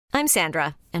I'm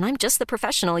Sandra, and I'm just the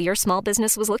professional your small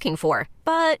business was looking for.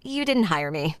 But you didn't hire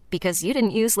me because you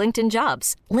didn't use LinkedIn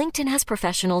Jobs. LinkedIn has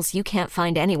professionals you can't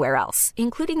find anywhere else,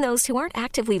 including those who aren't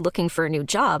actively looking for a new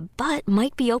job, but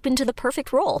might be open to the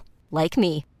perfect role, like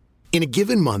me. In a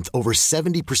given month, over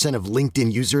 70% of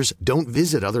LinkedIn users don't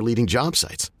visit other leading job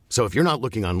sites. So if you're not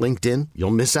looking on LinkedIn,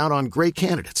 you'll miss out on great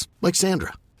candidates like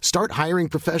Sandra. Start hiring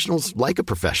professionals like a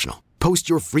professional. Post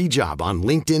your free job on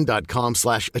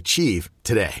linkedin.com/achieve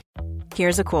today.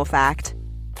 Here's a cool fact.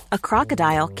 A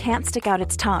crocodile can't stick out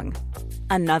its tongue.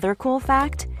 Another cool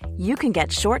fact, you can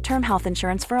get short-term health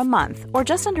insurance for a month or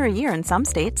just under a year in some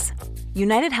states.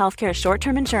 United Healthcare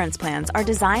short-term insurance plans are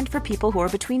designed for people who are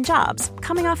between jobs,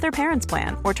 coming off their parents'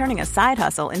 plan, or turning a side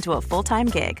hustle into a full-time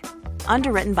gig.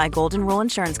 Underwritten by Golden Rule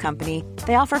Insurance Company,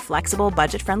 they offer flexible,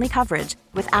 budget-friendly coverage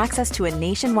with access to a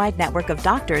nationwide network of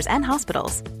doctors and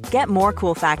hospitals. Get more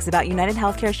cool facts about United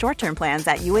Healthcare short-term plans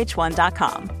at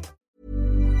uh1.com.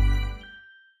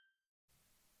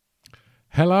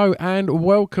 Hello and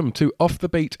welcome to Off the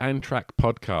Beat and Track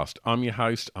podcast. I'm your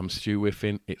host, I'm Stu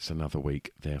Whiffin. It's another week,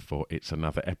 therefore it's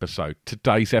another episode.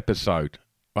 Today's episode.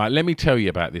 Right, let me tell you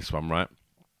about this one, right?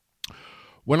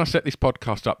 When I set this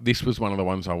podcast up, this was one of the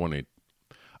ones I wanted.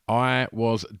 I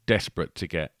was desperate to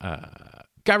get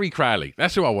Gary Crowley.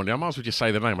 That's who I wanted. I might as well just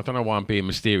say the name. I don't know why I'm being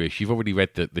mysterious. You've already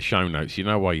read the show notes. You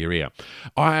know why you're here.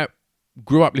 I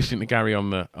grew up listening to Gary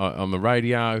on the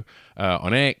radio,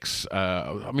 on X.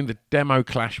 I mean, the demo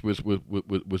clash was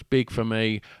big for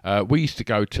me. We used to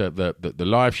go to the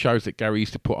live shows that Gary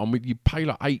used to put on. You'd pay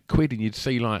like £8 and you'd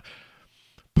see like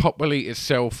Pop Will Eat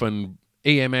Itself and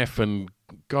EMF and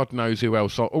God knows who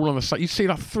else all on the same. You'd see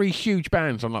like three huge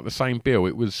bands on like the same bill.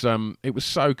 It was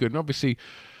so good. And obviously,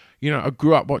 you know, I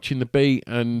grew up watching the Beat,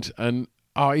 and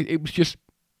it was just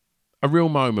a real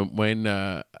moment when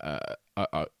I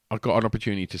got an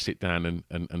opportunity to sit down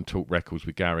and talk records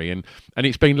with Gary, and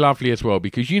it's been lovely as well,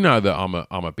 because you know that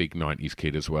I'm a big 90s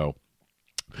kid as well.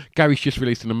 Gary's just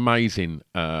released an amazing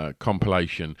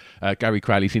compilation, Gary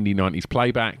Crowley's Indie 90s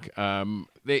Playback.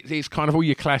 It's kind of all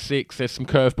your classics. There's some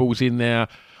curveballs in there,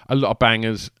 a lot of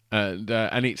bangers,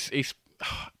 and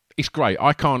it's great.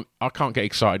 I can't get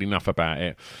excited enough about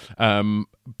it.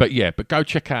 But go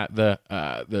check out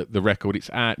the record. It's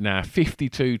out now,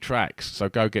 52 tracks. So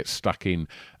go get stuck in.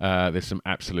 There's some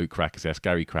absolute crackers. That's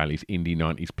Gary Crowley's Indie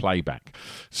 90s Playback.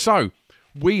 So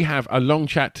we have a long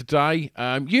chat today.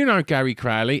 You know Gary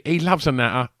Crowley. He loves a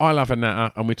natter. I love a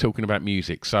natter. And we're talking about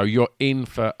music. So you're in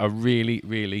for a really,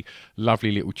 really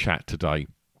lovely little chat today.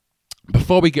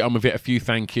 Before we get on with it, a few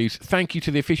thank yous. Thank you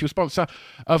to the official sponsor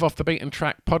of Off the Beat and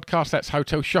Track podcast. That's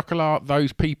Hotel Chocolat.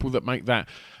 Those people that make that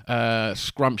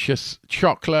scrumptious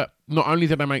chocolate. Not only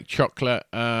do they make chocolate,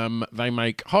 they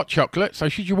make hot chocolate. So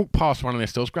should you walk past one of their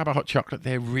stores, grab a hot chocolate.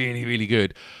 They're really, really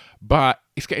good. But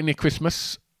it's getting near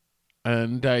Christmas.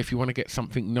 And if you want to get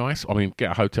something nice, I mean,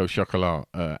 get a Hotel Chocolat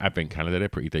advent calendar. They're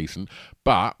pretty decent.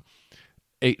 But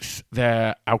it's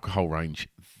their alcohol range.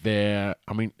 And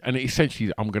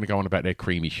essentially, I'm going to go on about their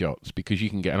creamy shots, because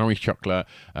you can get an orange chocolate,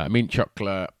 mint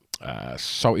chocolate,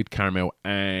 salted caramel,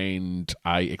 and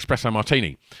a espresso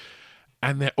martini.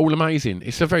 And they're all amazing.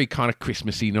 It's a very kind of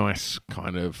Christmassy, nice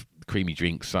kind of creamy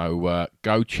drink. So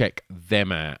go check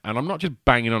them out. And I'm not just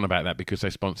banging on about that because they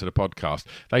sponsor the podcast.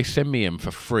 They send me them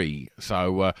for free.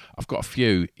 So I've got a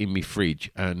few in my fridge.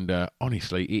 And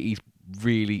honestly, it is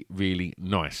really, really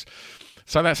nice.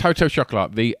 So that's Hotel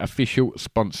Chocolat, the official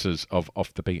sponsors of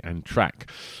Off the Beat and Track.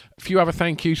 A few other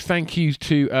thank yous. Thank yous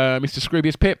to Mr.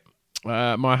 Scroobius Pip,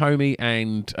 my homie,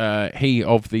 and he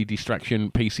of the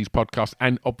Distraction PCs podcast,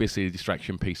 and obviously the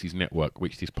Distraction PCs network,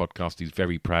 which this podcast is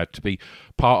very proud to be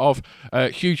part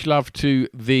of. Huge love to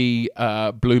the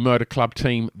Blue Murder Club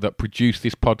team that produced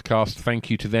this podcast. Thank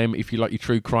you to them. If you like your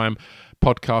true crime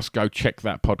podcast, go check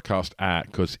that podcast out,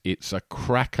 because it's a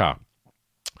cracker.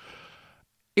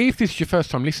 If this is your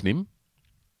first time listening,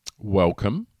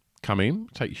 welcome. Come in,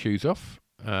 take your shoes off.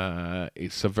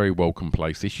 It's a very welcome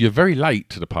place. You're very late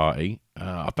to the party.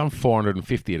 I've done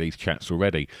 450 of these chats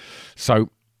already.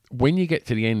 So when you get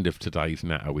to the end of today's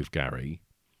natter with Gary,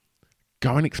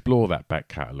 go and explore that back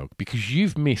catalogue, because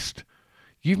you've missed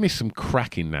some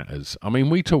cracking natters. I mean,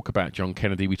 we talk about John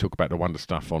Kennedy, we talk about the Wonder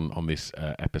Stuff on this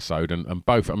episode, and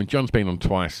both, I mean, John's been on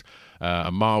twice,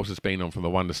 and Miles has been on from the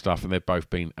Wonder Stuff, and they've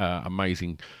both been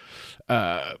amazing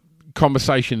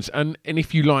conversations. And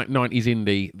if you like 90s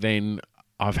indie, then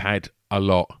I've had a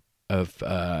lot of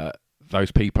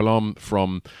those people on,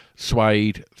 from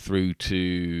Suede through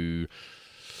to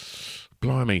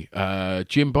blimey,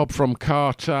 Jim Bob from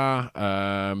Carter,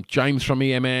 James from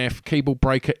EMF, keyboard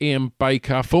breaker Ian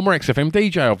Baker, former XFM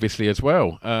DJ obviously as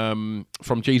well,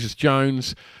 from Jesus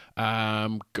Jones.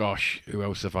 Gosh, who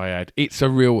else have I had? It's a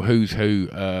real who's who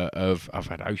I've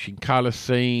had Ocean Colour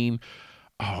Scene.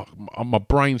 Oh, my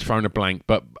brain's thrown a blank,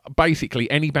 but basically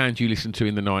any band you listen to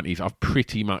in the 90s, I've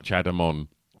pretty much had them on.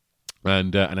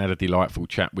 And had a delightful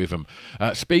chat with them.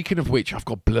 Speaking of which, I've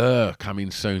got Blur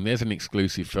coming soon. There's an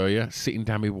exclusive for you. Sitting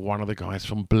down with one of the guys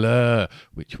from Blur.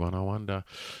 Which one, I wonder?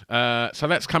 So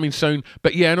that's coming soon.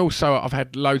 But yeah, and also I've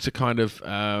had loads of kind of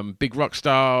big rock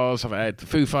stars. I've had the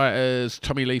Foo Fighters,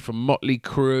 Tommy Lee from Motley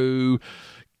Crue,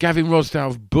 Gavin Rossdale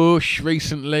of Bush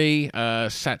recently.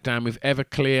 Sat down with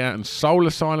Everclear and Soul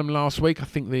Asylum last week. I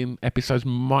think the episodes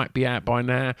might be out by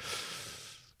now.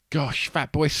 Gosh,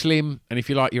 Fatboy Slim, and if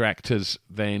you like your actors,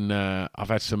 then I've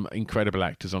had some incredible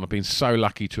actors on. I've been so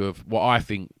lucky to have what I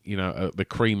think, the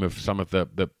cream of some of the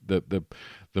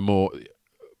more,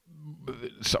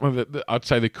 some of the I'd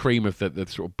say the cream of the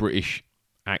sort of British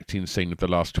acting scene of the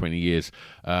last 20 years.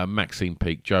 Maxine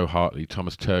Peake, Joe Hartley,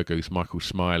 Thomas Turgoose, Michael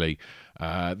Smiley.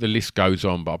 The list goes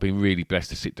on, but I've been really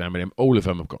blessed to sit down with them. All of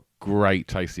them have got great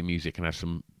taste in music and have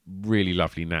some really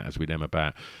lovely natters with them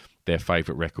about their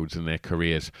favourite records and their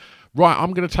careers. Right,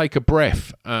 I'm going to take a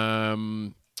breath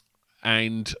and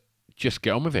just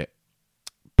get on with it.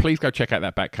 Please go check out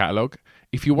that back catalogue.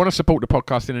 If you want to support the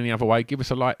podcast in any other way, give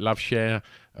us a like, love, share,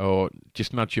 or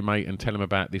just nudge your mate and tell him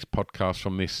about this podcast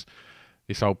from this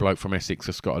old bloke from Essex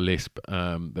that's got a lisp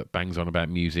that bangs on about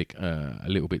music a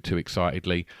little bit too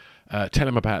excitedly. Tell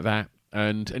him about that.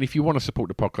 And if you want to support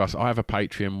the podcast, I have a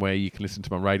Patreon where you can listen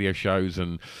to my radio shows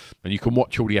and you can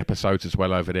watch all the episodes as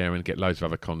well over there and get loads of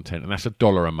other content. And that's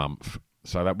 $1 a month.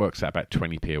 So that works out about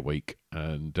 20p a week.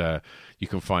 And you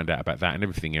can find out about that and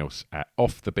everything else at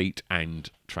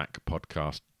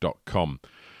offthebeatandtrackpodcast.com.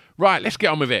 Right, let's get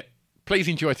on with it. Please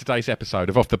enjoy today's episode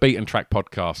of Off the Beat and Track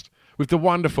Podcast with the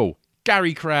wonderful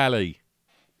Gary Crowley.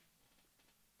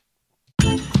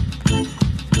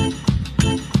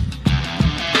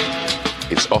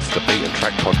 It's Off the Beat and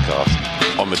Track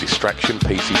Podcast on the Distraction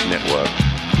Pieces Network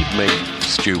with me,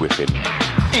 Stu Whiffin.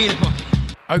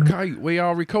 Okay, we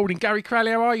are recording. Gary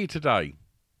Crowley, how are you today?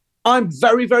 I'm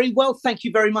very, very well. Thank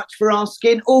you very much for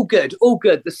asking. All good, all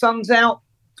good. The sun's out.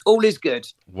 All is good.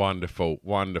 Wonderful,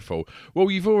 wonderful.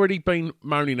 Well, you've already been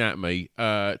moaning at me,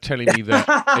 telling me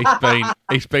that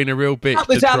it's been a real bitch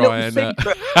to try and.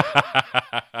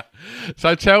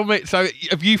 So tell me,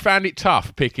 have you found it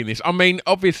tough picking this? I mean,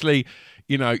 obviously,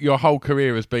 your whole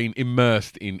career has been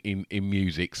immersed in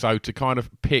music. So to kind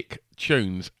of pick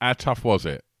tunes, how tough was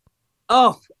it?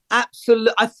 Oh,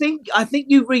 absolutely. I think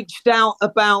you reached out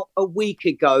about a week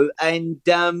ago, and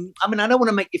I don't want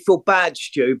to make you feel bad,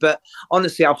 Stu, but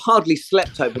honestly, I've hardly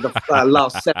slept over the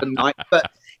last 7 nights.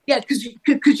 But yeah, because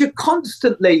you're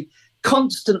constantly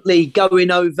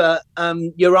going over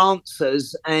your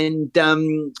answers and,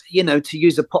 to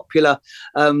use a popular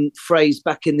phrase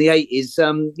back in the 80s,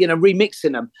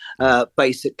 remixing them,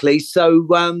 basically. So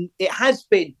it has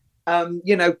been,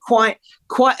 quite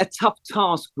a tough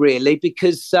task, really,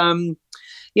 because,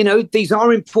 these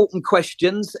are important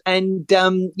questions and, I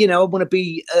want to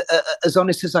be as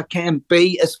honest as I can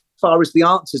be as far as the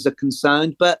answers are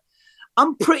concerned. But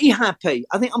I'm pretty happy.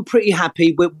 I think I'm pretty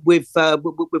happy with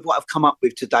what I've come up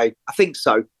with today. I think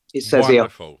so. It says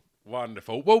wonderful.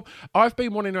 Wonderful. Well, I've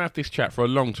been wanting to have this chat for a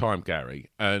long time, Gary,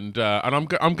 and I'm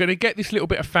going to get this little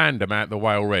bit of fandom out of the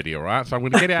way already. All right, so I'm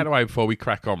going to get it out of the way before we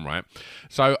crack on. Right.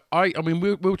 So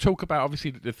we'll talk about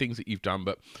obviously the things that you've done,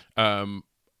 but I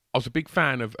was a big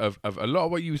fan of a lot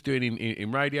of what you was doing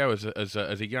in radio as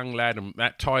a young lad, and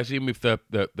that ties in with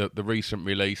the recent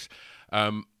release.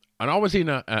 And I was in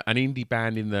an indie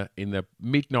band in the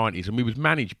mid-90s, and we was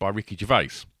managed by Ricky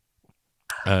Gervais.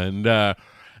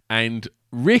 And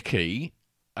Ricky,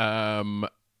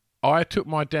 I took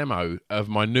my demo of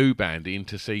my new band in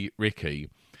to see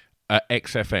Ricky at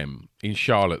XFM in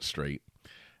Charlotte Street.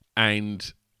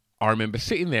 And I remember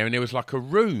sitting there, and there was like a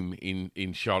room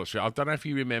in Charlotte Street. I don't know if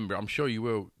you remember. I'm sure you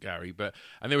will, Gary.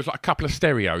 And there was like a couple of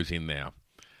stereos in there.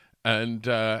 And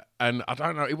I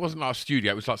don't know, it wasn't like a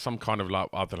studio, it was like some kind of like,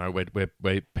 I don't know, where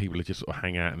people would just sort of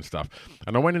hang out and stuff.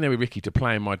 And I went in there with Ricky to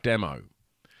play in my demo.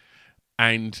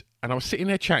 And I was sitting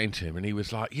there chatting to him, and he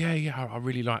was like, yeah, I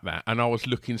really like that. And I was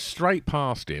looking straight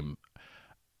past him,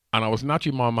 and I was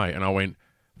nudging my mate, and I went,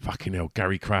 fucking hell,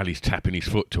 Gary Crowley's tapping his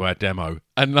foot to our demo.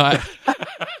 And like,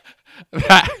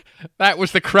 that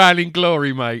was the crowning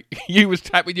glory, mate. You was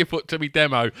tapping your foot to me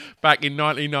demo back in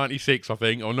 1996, I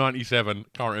think, or 97,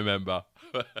 can't remember.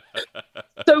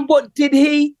 So what did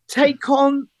he take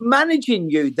on managing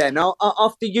you then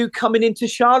after you coming into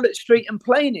Charlotte Street and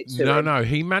playing it to him? No,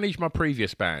 he managed my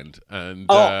previous band, and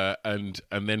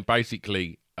then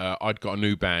basically I'd got a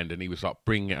new band, and he was like,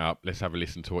 "Bring it up, let's have a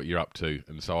listen to what you're up to."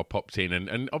 And so I popped in,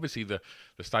 and obviously the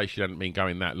station hadn't been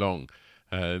going that long,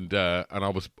 and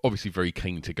I was obviously very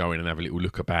keen to go in and have a little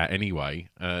look about anyway,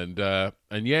 and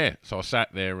yeah, so I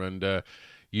sat there, and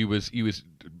you was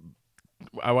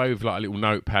away with like a little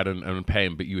notepad and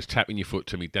pen, but you was tapping your foot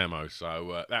to me demo,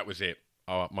 so that was it.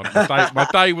 Oh, my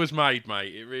day was made,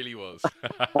 mate. It really was.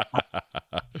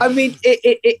 I mean,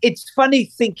 it's funny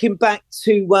thinking back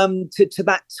to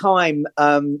that time,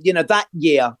 that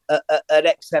year at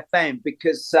XFM,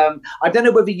 because I don't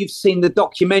know whether you've seen the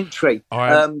documentary.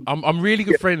 I'm really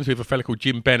good friends with a fella called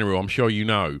Jim Benner, who I'm sure you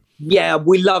know. Yeah,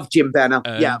 we love Jim Benner.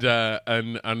 He's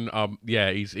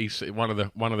one of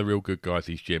the real good guys.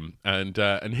 He's Jim,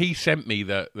 and he sent me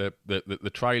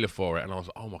the trailer for it, and I was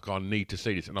like, oh my God, I need to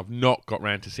see this, and I've not got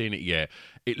round to seeing it yet.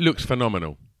 It looks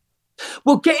phenomenal.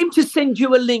 Well, get him to send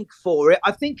you a link for it.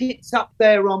 I think it's up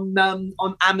there on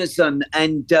Amazon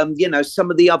and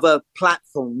some of the other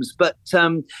platforms. But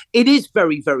it is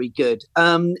very, very good.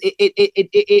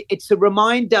 It's a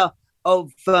reminder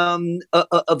of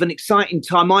an exciting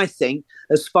time, I think,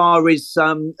 as far as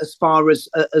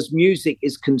music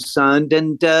is concerned,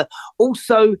 and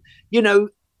also,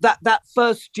 that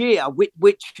first year,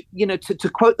 which to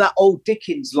quote that old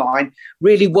Dickens line,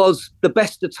 really was the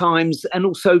best of times and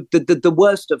also the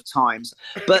worst of times.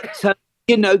 But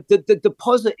the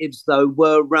positives though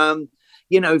were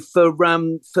for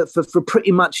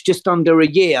pretty much just under a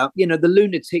year, the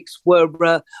Lunatics were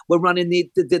running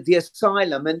the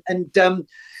asylum, and but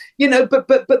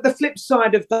the flip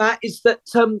side of that is that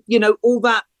all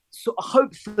that sort of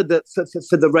hope for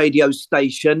the radio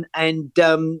station, and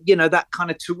that kind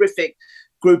of terrific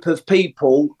group of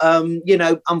people,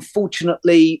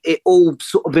 unfortunately it all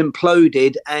sort of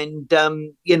imploded, and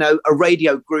a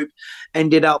radio group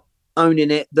ended up owning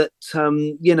it that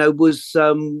was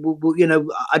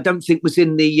I don't think was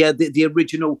in the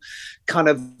original kind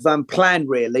of plan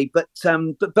really, but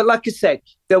like I said,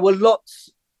 there were lots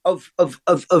of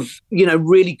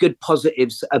really good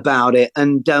positives about it,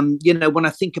 and when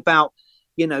I think about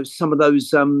some of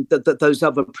those those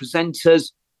other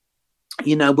presenters,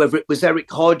 whether it was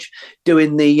Eric Hodge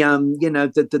doing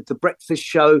the breakfast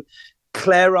show,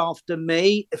 Claire after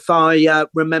me, if I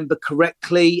remember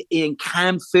correctly, Ian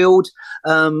Camfield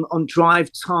on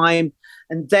Drive Time,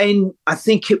 and then I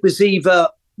think it was either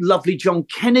lovely John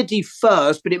Kennedy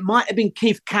first, but it might have been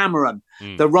Keith Cameron,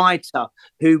 the writer,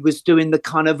 who was doing the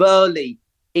kind of early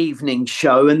evening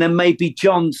show, and then maybe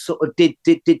John sort of did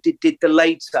the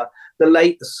later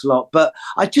slot. But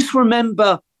I just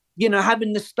remember,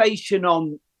 having the station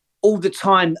on all the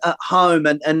time at home,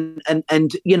 and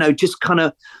just kind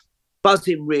of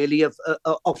buzzing really of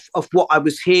what I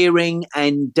was hearing,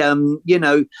 and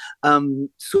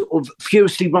sort of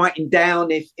furiously writing down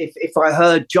if I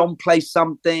heard John play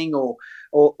something or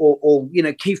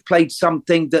Keith played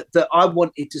something that I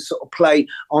wanted to sort of play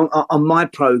on my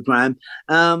program.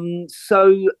 A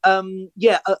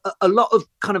lot of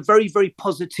kind of very, very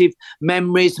positive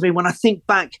memories. I mean, when I think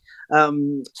back,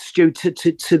 Stu, to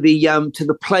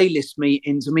the playlist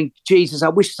meetings, I mean, Jesus, I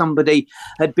wish somebody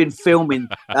had been filming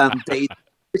these,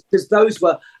 because those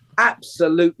were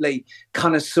absolutely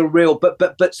kind of surreal, but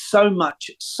so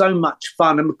much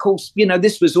fun. And of course,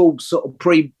 this was all sort of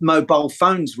pre-mobile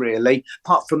phones, really,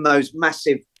 apart from those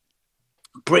massive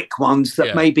brick ones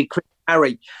that maybe Chris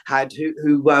Harry had,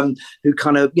 who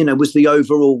kind of was the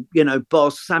overall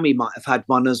boss. Sammy might have had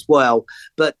one as well,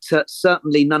 but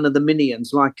certainly none of the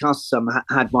minions like us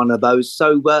had one of those.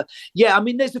 So I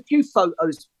mean, there's a few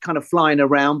photos kind of flying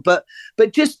around, but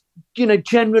just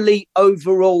generally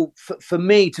overall, for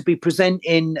me to be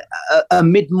presenting a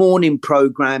mid-morning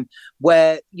program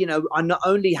where I not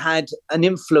only had an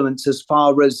influence as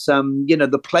far as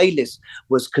the playlist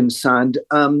was concerned,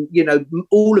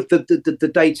 all of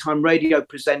the daytime radio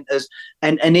presenters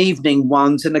and evening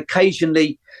ones, and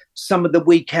occasionally some of the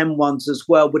weekend ones as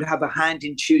well, would have a hand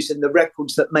in choosing the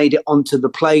records that made it onto the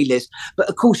playlist. But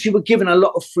of course, you were given a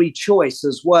lot of free choice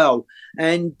as well.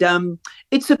 And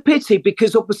it's a pity,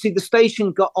 because obviously the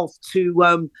station got off to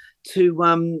a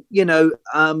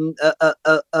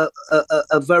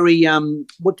very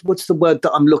what's the word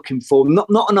that I'm looking for?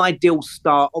 Not an ideal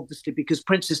start, obviously, because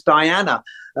Princess Diana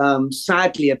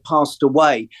sadly had passed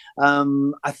away.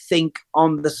 I think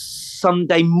on the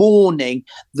Sunday morning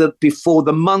before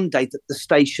the Monday that the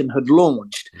station had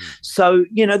launched. So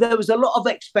there was a lot of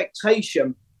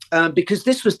expectation because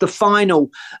this was the final,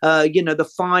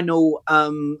 the final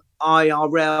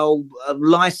IRL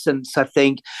license, I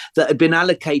think, that had been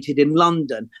allocated in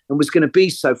London and was going to be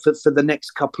so for the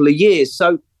next couple of years.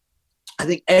 So I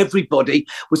think everybody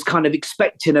was kind of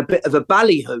expecting a bit of a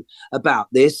ballyhoo about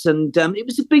this, and it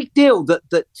was a big deal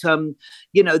that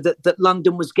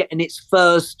London was getting its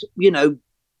first,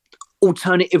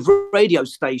 alternative radio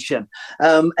station.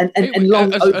 As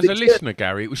a listener,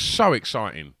 Gary, it was so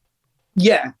exciting.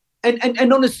 Yeah.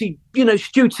 And honestly,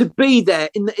 Stu, to be there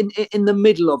in the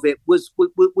middle of it was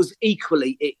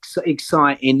equally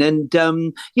exciting. And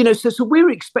so we were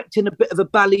expecting a bit of a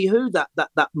ballyhoo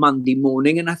that Monday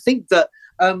morning, and I think that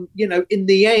in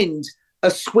the end, a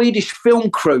Swedish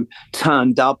film crew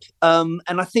turned up, and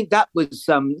I think that was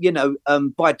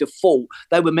by default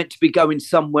they were meant to be going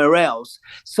somewhere else.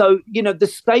 So the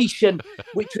station,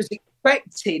 which was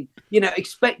expecting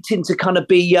to kind of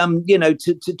be,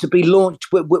 to be launched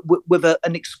with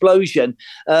an explosion,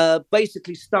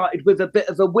 basically started with a bit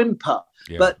of a whimper.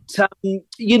 Yeah. But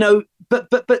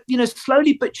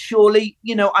slowly but surely,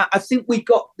 I think we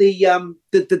got the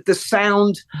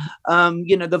sound,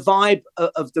 the vibe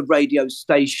of the radio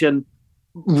station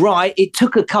right. It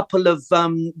took a couple of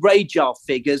radar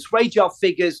figures,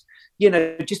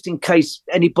 just in case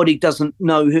anybody doesn't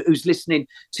know who's listening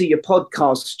to your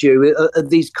podcast, Stu,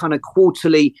 these kind of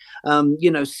quarterly,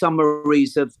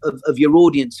 summaries of your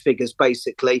audience figures,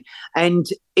 basically. And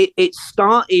it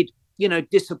started,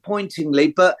 disappointingly,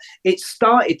 but it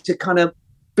started to kind of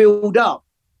build up.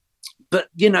 But,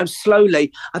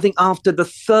 slowly, I think after the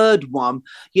third one,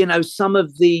 some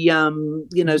of the,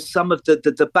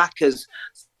 the backers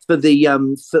for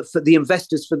the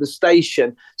investors for the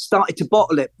station started to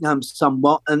bottle it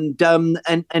somewhat, and then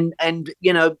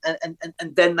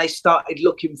they started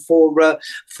looking for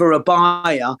a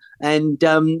buyer, and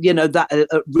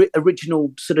that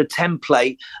original sort of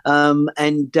template and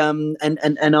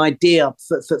an idea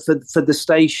for the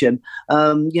station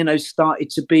started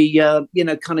to be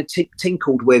kind of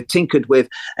tinkered with,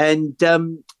 and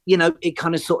it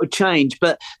kind of sort of changed.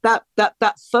 But that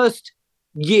first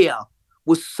year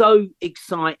was so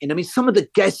exciting. I mean, some of the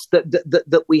guests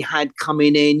that we had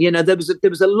coming in, there was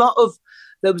a lot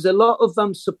of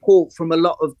support from a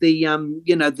lot of the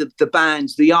the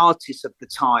bands, the artists of the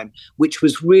time, which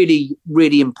was really,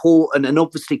 really important, and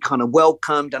obviously kind of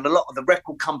welcomed, and a lot of the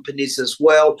record companies as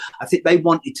well. I think they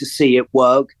wanted to see it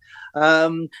work,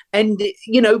 and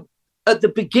at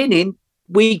the beginning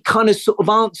we kind of sort of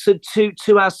answered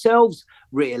to ourselves,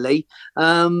 really,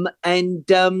 I think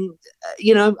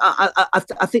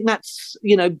that's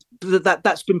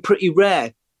that's been pretty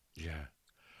rare. Yeah,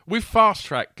 we've fast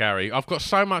tracked, Gary. I've got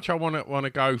so much I want to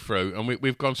go through, and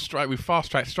we've fast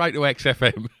tracked straight to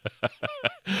XFM.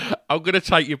 I'm going to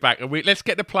take you back, and let's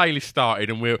get the playlist started,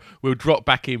 and we'll drop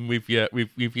back in with your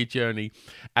journey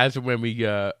as and when we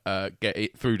get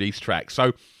it through these tracks.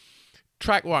 So,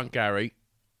 track one, Gary.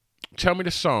 Tell me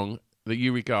the song that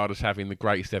you regard as having the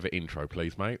greatest ever intro,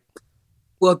 please, mate.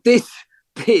 Well, this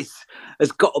has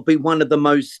got to be one of the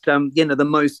most, the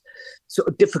most sort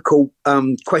of difficult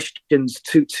questions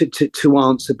to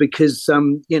answer, because,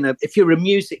 if you're a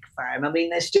music fan, I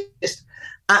mean, there's just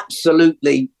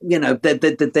absolutely,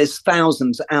 there's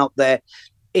thousands out there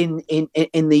in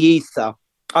the ether.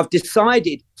 I've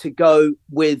decided to go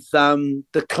with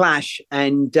The Clash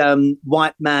and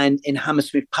White Man in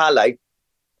Hammersmith Palais,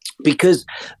 because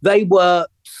they were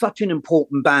such an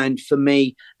important band for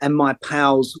me and my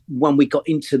pals when we got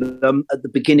into them at the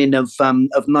beginning of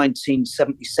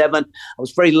 1977. I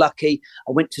was very lucky.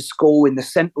 I went to school in the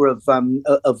centre of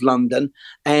London,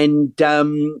 and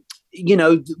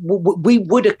we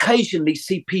would occasionally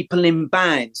see people in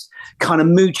bands kind of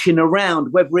mooching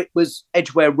around, whether it was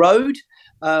Edgware Road,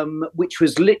 which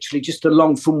was literally just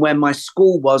along from where my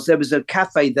school was. There was a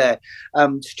cafe there,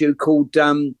 Stu, called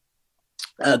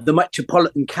the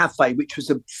Metropolitan Cafe, which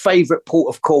was a favourite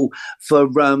port of call for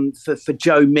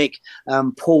Joe, Mick,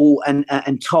 Paul,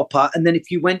 and Topper. And then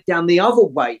if you went down the other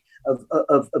way of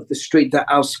the street that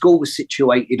our school was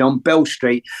situated on, Bell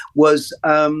Street, was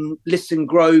Lisson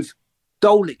Grove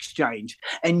Dole Exchange,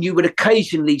 and you would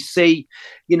occasionally see,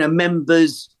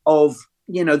 members of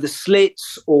the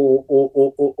Slits or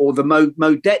the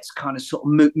Modettes kind of sort of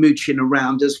mooching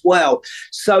around as well.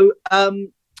 So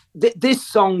this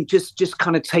song just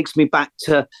kind of takes me back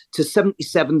to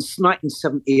 77,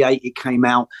 1978 it came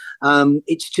out.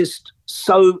 It's just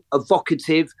so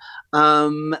evocative. I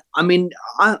mean,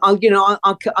 I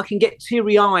can get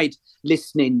teary-eyed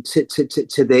listening to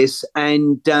this,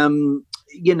 and I mean,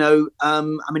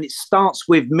 it starts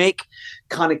with Mick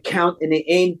kind of counting it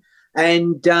in,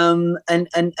 and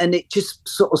it just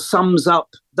sort of sums up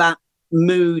that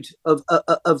mood of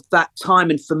that time.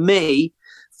 And for me,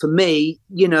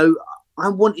 you know, I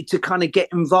wanted to kind of get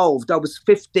involved. I was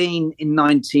 15 in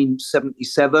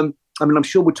 1977. I mean, I'm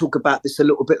sure we'll talk about this a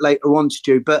little bit later on,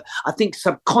 Stu, but I think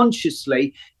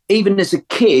subconsciously, even as a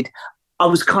kid, I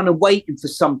was kind of waiting for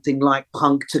something like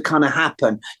punk to kind of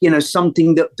happen, you know,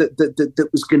 something that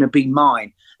was going to be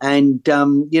mine. And,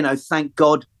 you know, thank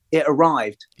God it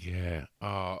arrived. Yeah.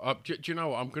 Do you know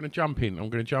what? I'm going to jump in.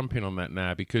 On that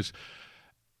now because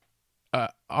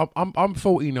I'm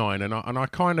 49 and I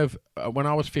kind of, when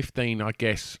I was 15, I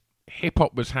guess, hip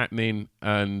hop was happening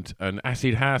and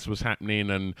acid house was happening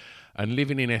and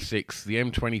living in Essex, the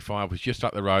M25 was just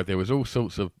up the road. There was all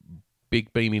sorts of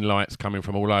big beaming lights coming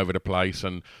from all over the place,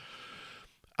 and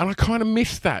I kind of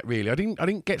missed that really. I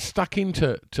didn't get stuck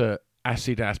into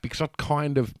acid house because I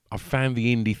found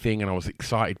the indie thing and I was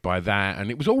excited by that,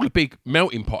 and it was all a big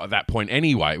melting pot at that point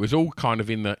anyway. It was all kind of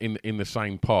in the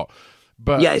same pot.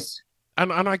 But yes,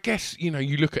 and I guess, you know,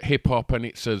 you look at hip hop and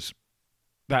it's as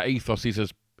that ethos is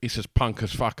as punk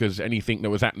as fuck as anything that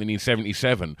was happening in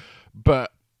 77.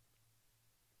 But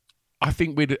I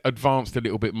think we'd advanced a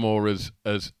little bit more as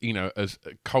you know, as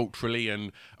culturally,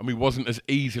 and we wasn't as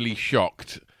easily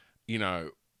shocked, you know.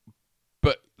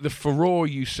 But the furore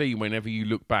you see whenever you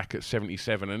look back at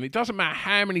 77, and it doesn't matter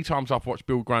how many times I've watched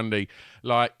Bill Grundy,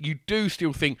 like, you do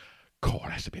still think, God,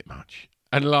 that's a bit much.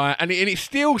 And it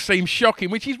still seems shocking,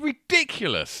 which is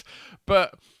ridiculous.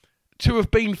 But to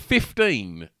have been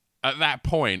 15 at that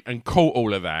point and caught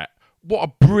all of that, what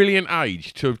a brilliant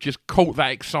age to have just caught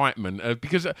that excitement.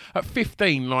 Because at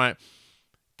 15, like,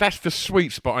 that's the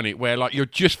sweet spot in it, where like you're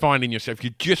just finding yourself,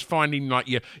 you're just finding like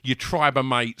your tribe of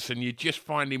mates, and you're just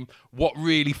finding what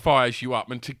really fires you up.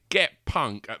 And to get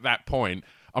punk at that point,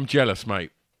 I'm jealous,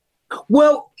 mate.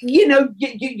 Well, you know,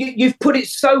 you've put it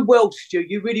so well, Stu.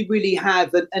 You really, really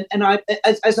have. And I,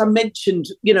 as I mentioned,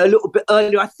 you know, a little bit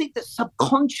earlier, I think that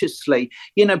subconsciously,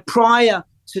 you know, prior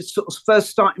to sort of first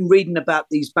starting reading about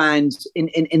these bands in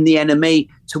the NME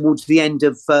towards the end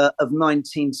of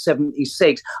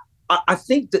 1976, I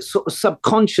think that sort of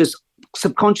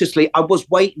subconsciously I was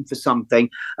waiting for something.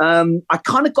 I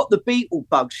kind of got the Beatle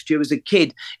bug, Stu, as a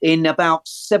kid in about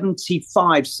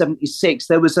 75, 76.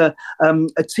 There was a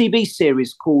TV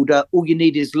series called All You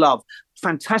Need Is Love.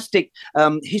 Fantastic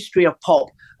history of pop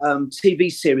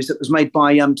TV series that was made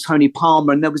by Tony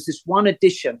Palmer, and there was this one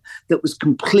edition that was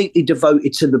completely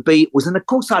devoted to the Beatles, and of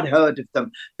course I'd heard of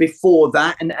them before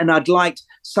that, and I'd liked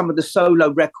some of the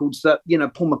solo records that, you know,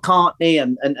 Paul McCartney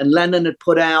and Lennon had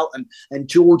put out, and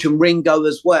George and Ringo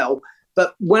as well.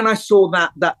 But when I saw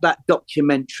that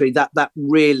documentary, that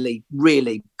really,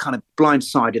 really kind of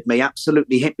blindsided me,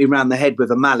 absolutely hit me around the head with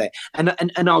a mallet, and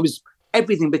I was.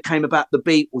 Everything became about the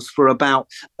Beatles for about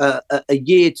a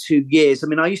year, 2 years. I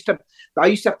mean, I used to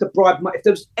have to bribe if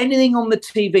there was anything on the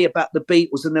TV about the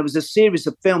Beatles, and there was a series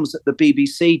of films that the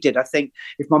BBC did. I think,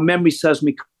 if my memory serves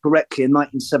me correctly, in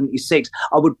 1976,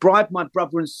 I would bribe my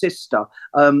brother and sister,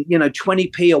 you know,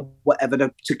 20p or whatever,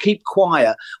 to keep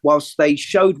quiet whilst they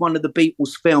showed one of the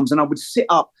Beatles films, and I would sit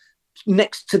up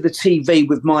next to the TV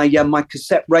with my my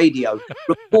cassette radio,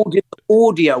 recording the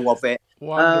audio of it.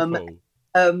 Wonderful.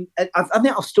 I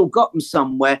think I've still got them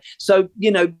somewhere. So,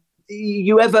 you know,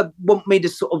 you ever want me to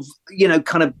sort of, you know,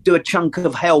 kind of do a chunk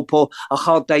of help or a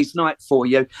hard day's night for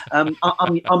you? So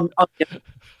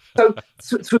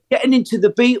through getting into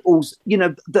the Beatles, you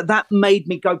know, that made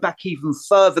me go back even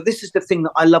further. This is the thing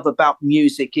that I love about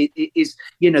music. It is,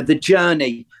 you know, the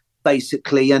journey,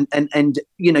 basically, and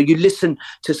you know, you listen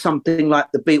to something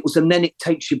like the Beatles and then it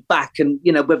takes you back, and,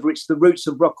 you know, whether it's the roots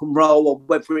of rock and roll or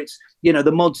whether it's, you know,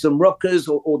 the mods and rockers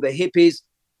or the hippies,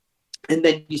 and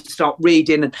then you start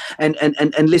reading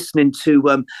and listening to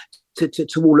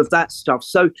all of that stuff.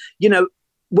 So, you know,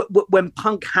 when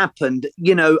punk happened,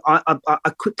 you know, I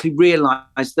quickly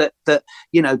realized that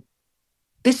you know,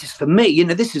 this is for me, you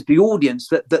know, this is the audience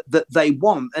that they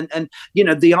want. And, you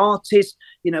know, the artist,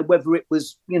 you know, whether it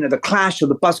was, you know, the Clash or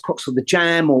the Buzzcocks or the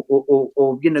Jam or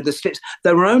you know, the Slits,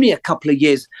 they were only a couple of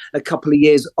years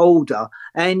older.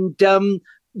 And,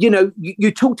 you know,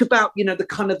 you talked about, you know, the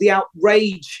kind of the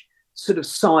outrage sort of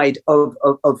side of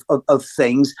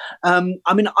things.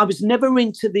 I mean, I was never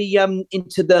into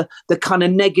the kind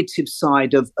of negative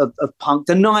side of punk,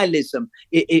 the nihilism,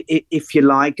 if you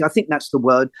like. I think that's the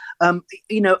word.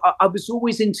 You know, I was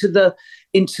always into the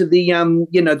into the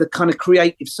the kind of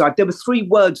creative side. There were 3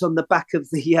 words on the back of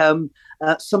the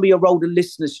some of your older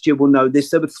listeners, Stu, will know this.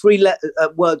 There were 3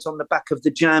 words on the back of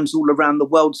the Jams All Around the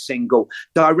World single: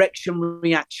 direction,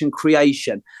 reaction,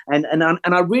 creation. And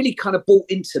I really kind of bought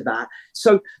into that.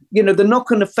 So, the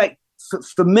knock-on effect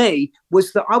for me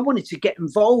was that I wanted to get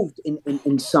involved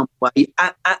in some way,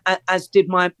 as did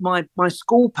my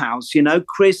school pals,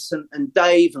 Chris and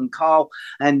Dave and Carl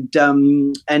and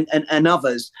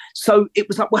others. So it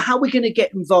was like, well, how are we going to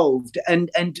get involved?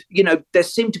 And there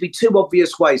seemed to be 2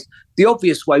 obvious ways. The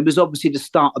obvious way was obviously to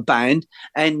start a band,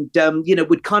 and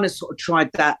we'd kind of sort of tried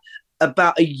that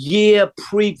about a year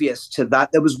previous to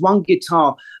that. There was 1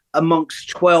 guitar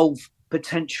amongst 12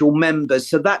 potential members,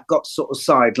 so that got sort of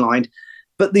sidelined.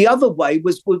 But the other way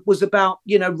was about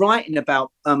writing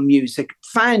about music,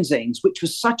 fanzines, which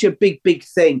was such a big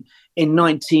thing in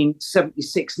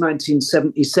 1976,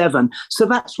 1977. So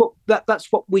that's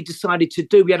what we decided to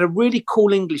do. We had a really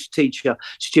cool English teacher,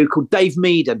 Stu, called Dave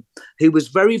Meaden, who was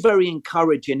very, very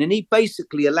encouraging, and he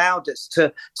basically allowed us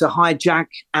to hijack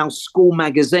our school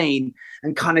magazine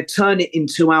and kind of turn it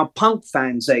into our punk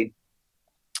fanzine.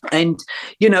 And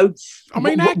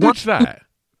how good's that?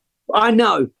 I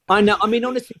know. I mean,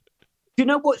 honestly, you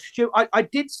know what, Stu? I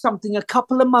did something a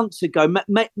couple of months ago,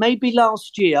 maybe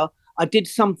last year. I did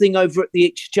something over at the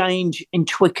Exchange in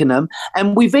Twickenham,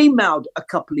 and we've emailed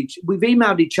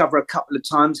each other a couple of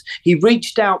times. He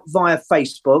reached out via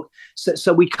Facebook,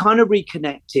 so we kind of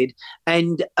reconnected.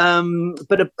 And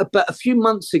but a few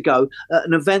months ago, at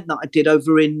an event that I did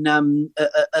over in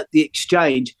at the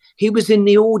Exchange, he was in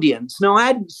the audience. Now, I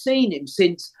hadn't seen him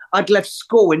since I'd left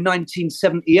school in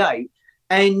 1978,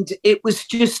 and it was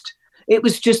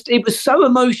so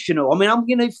emotional. I mean, I'm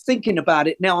thinking about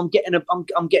it now. I'm getting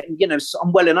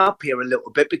I'm welling up here a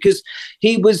little bit, because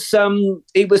he was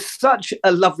such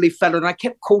a lovely fellow, and I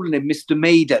kept calling him Mr.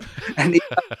 Meaden, and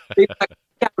he's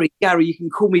like, Gary, you can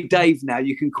call me Dave now.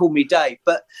 You can call me Dave.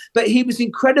 But he was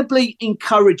incredibly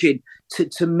encouraging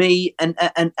to me and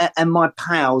my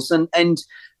pals, and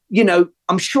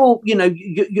I'm sure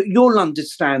you'll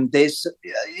understand this.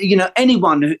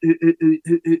 Anyone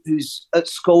who's at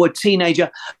school, a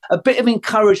teenager, a bit of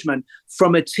encouragement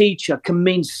from a teacher can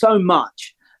mean so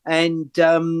much. And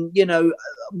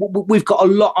we've got a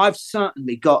lot. I've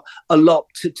certainly got a lot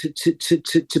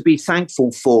to be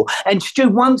thankful for. And Stu,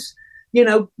 once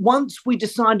we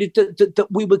decided that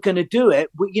we were going to do it,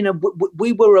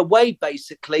 we were away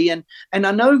basically, and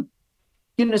I know.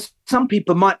 Some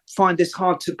people might find this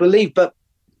hard to believe, but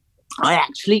I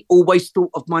actually always thought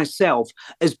of myself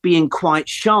as being quite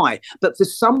shy. But for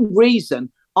some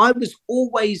reason, I was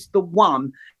always the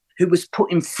one who was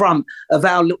put in front of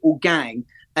our little gang.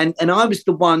 And I was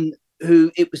the one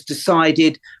who it was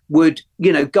decided would,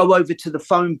 go over to the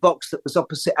phone box that was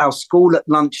opposite our school at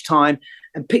lunchtime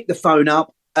and pick the phone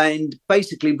up and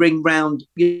basically ring round,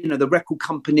 the record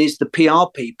companies, the PR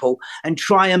people, and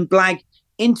try and blag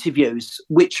interviews,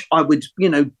 which I would,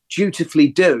 dutifully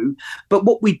do. But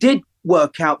what we did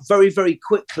work out very, very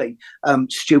quickly,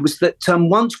 Stu, was that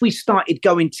once we started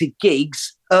going to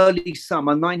gigs early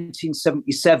summer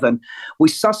 1977, we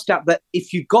sussed out that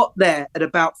if you got there at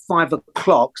about 5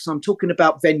 o'clock, so I'm talking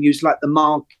about venues like the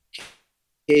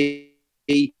Marquee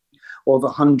or the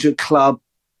 100 Club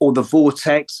or the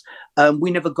Vortex. We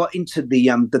never got into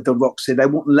the Roxy. They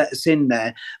wouldn't let us in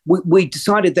there. We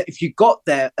decided that if you got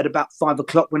there at about 5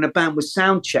 o'clock when a band was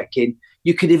sound checking,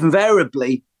 you could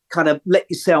invariably kind of let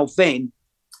yourself in.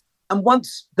 And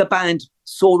once the band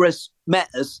saw us, met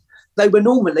us, they were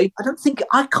normally,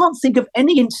 I can't think of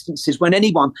any instances when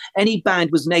any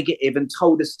band was negative and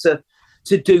told us to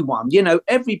do one.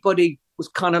 Everybody was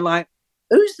kind of like,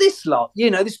 who's this lot?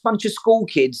 This bunch of school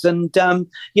kids. And,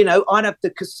 I'd have the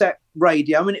cassette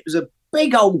radio. I mean, it was a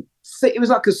big old, it was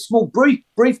like a small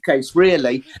briefcase,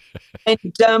 really. And,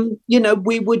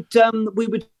 we would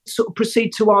sort of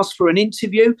proceed to ask for an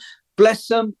interview. Bless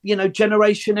them,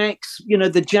 Generation X,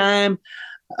 the Jam,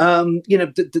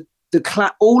 the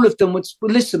clap, all of them would,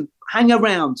 listen, hang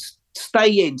around,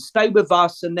 stay with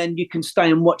us, and then you can stay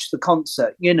and watch the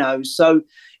concert, So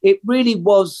it really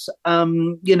was, a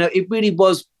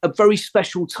very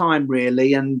special time,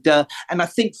 really. And I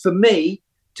think for me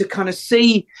to kind of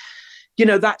see,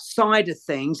 that side of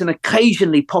things, and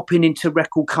occasionally popping into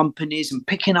record companies and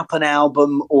picking up an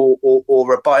album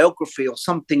or a biography or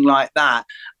something like that,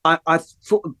 I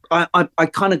thought I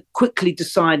kind of quickly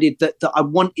decided that I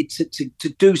wanted to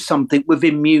do something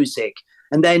within music.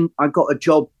 And then I got a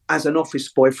job as an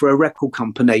office boy for a record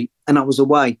company, and I was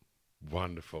away.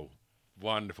 Wonderful.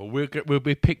 We'll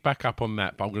be picked back up on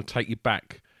that, but I'm going to take you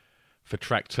back for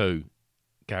track 2.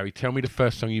 Gary, tell me the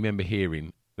first song you remember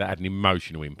hearing that had an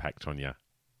emotional impact on you.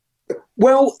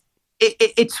 Well,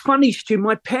 it's funny, Stu.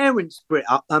 My parents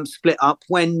split up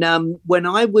when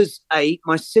I was 8,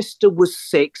 my sister was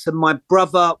 6, and my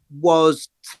brother was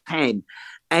 10.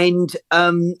 And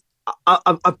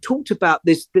I've talked about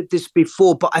this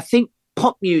before, but I think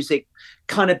pop music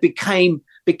kind of became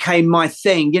my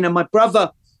thing. You know, my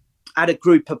brother had a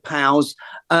group of pals,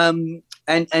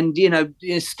 and you know,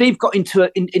 Steve got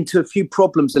into a few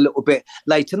problems a little bit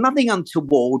later. Nothing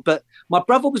untoward, but my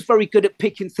brother was very good at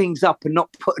picking things up and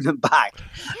not putting them back.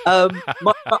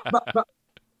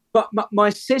 But my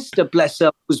sister, bless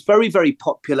her, was very, very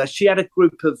popular. She had a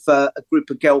group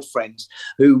of girlfriends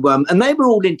who, and they were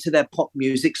all into their pop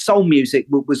music. Soul music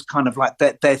was kind of like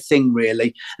their thing,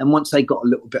 really. And once they got a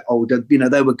little bit older, you know,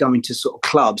 they were going to sort of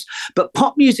clubs. But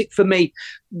pop music for me,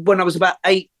 when I was about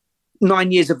 8,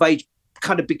 9 years of age,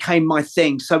 kind of became my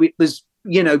thing. So it was,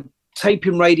 you know,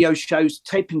 taping radio shows,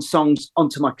 taping songs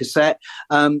onto my cassette.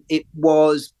 It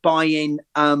was buying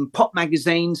pop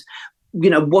magazines, you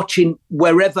know, watching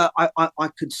wherever I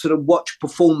could sort of watch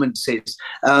performances,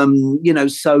 you know,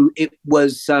 so it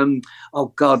was,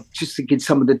 oh God, just thinking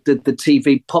some of the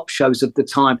TV pop shows of the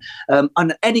time,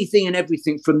 and anything and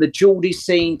everything from the Geordie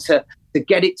scene to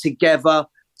Get It Together,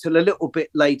 till a little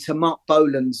bit later, Mark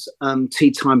Bolan's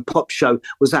Tea Time Pop Show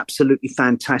was absolutely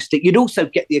fantastic. You'd also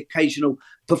get the occasional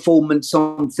performance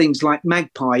on things like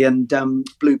Magpie and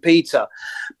Blue Peter.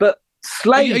 But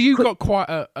Slade... You got quite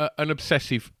an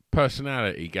obsessive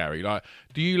personality, Gary. Like,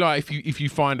 do you like, if you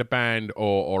find a band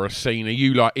or a scene, are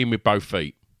you like in with both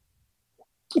feet?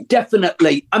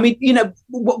 Definitely. I mean, you know,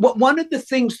 one of the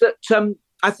things that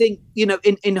I think, you know,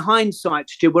 in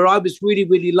hindsight, Stu, where I was really,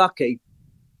 really lucky,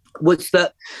 was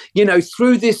that, you know,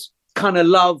 through this kind of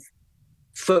love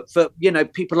for you know,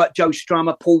 people like Joe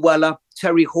Strummer, Paul Weller,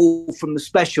 Terry Hall from the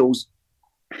Specials,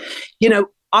 you know,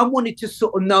 I wanted to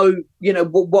sort of know, you know,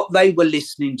 what they were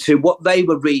listening to, what they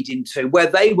were reading to, where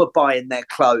they were buying their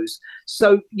clothes.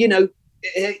 So, you know,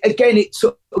 again, it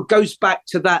sort of goes back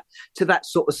to that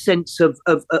sort of sense of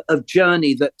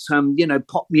journey that, you know,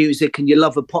 pop music and your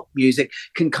love of pop music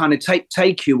can kind of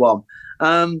take you on.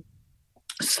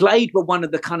 Slade were one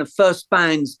of the kind of first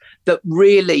bands that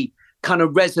really kind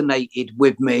of resonated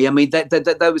with me. I mean, they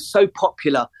were so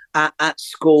popular at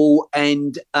school,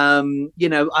 and you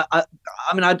know, I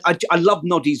mean, I love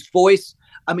Noddy's voice.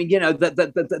 I mean, you know,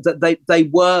 that they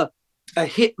were a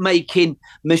hit making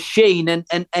machine,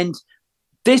 and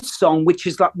this song, which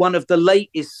is like one of the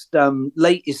latest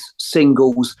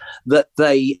singles that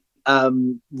they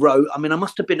wrote. I mean, I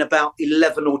must have been about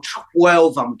 11 or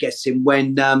 12, I'm guessing,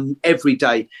 when Every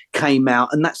Day came out,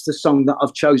 and that's the song that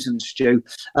I've chosen, Stu.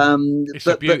 It's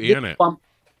a beauty, isn't it?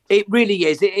 It really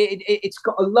is. It's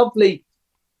got a lovely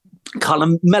kind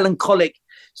of melancholic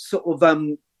sort of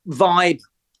vibe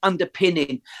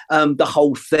underpinning the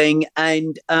whole thing,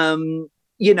 and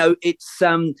you know, it's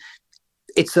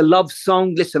a love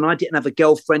song. Listen, I didn't have a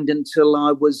girlfriend until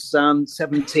I was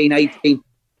 17, 18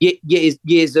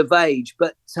 years of age,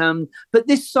 but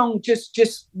this song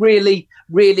just really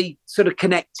sort of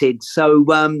connected. So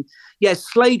yeah,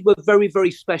 Slade were very,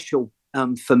 very special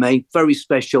for me, very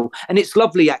special. And it's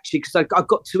lovely actually, because I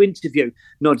got to interview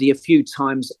Noddy a few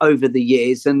times over the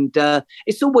years, and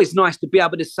it's always nice to be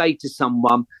able to say to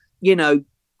someone, you know,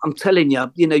 I'm telling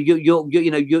you, you know,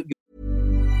 you're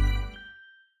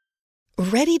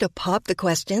Ready to pop the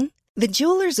question? The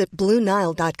jewelers at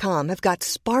BlueNile.com have got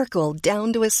sparkle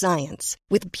down to a science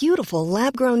with beautiful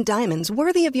lab-grown diamonds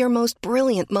worthy of your most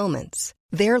brilliant moments.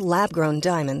 Their lab-grown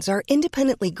diamonds are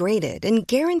independently graded and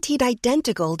guaranteed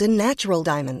identical to natural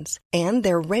diamonds, and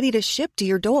they're ready to ship to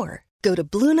your door. Go to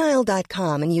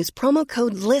BlueNile.com and use promo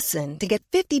code LISTEN to get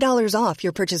 $50 off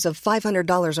your purchase of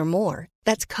 $500 or more.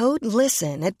 That's code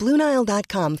LISTEN at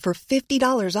BlueNile.com for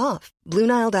 $50 off.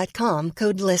 BlueNile.com,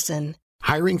 code LISTEN.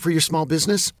 Hiring for your small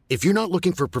business? If you're not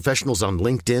looking for professionals on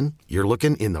LinkedIn, you're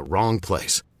looking in the wrong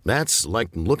place. That's like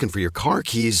looking for your car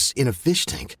keys in a fish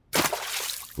tank.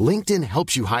 LinkedIn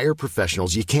helps you hire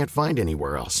professionals you can't find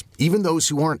anywhere else, even those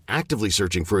who aren't actively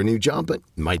searching for a new job but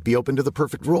might be open to the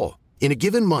perfect role. In a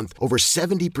given month, over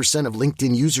 70% of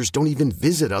LinkedIn users don't even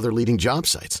visit other leading job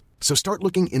sites. So start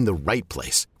looking in the right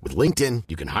place. With LinkedIn,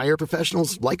 you can hire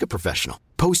professionals like a professional.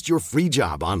 Post your free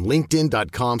job on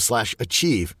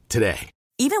linkedin.com/achieve today.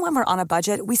 Even when we're on a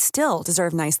budget, we still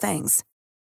deserve nice things.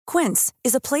 Quince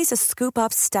is a place to scoop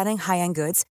up stunning high-end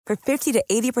goods for 50 to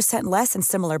 80% less than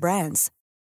similar brands.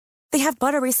 They have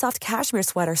buttery soft cashmere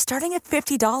sweaters starting at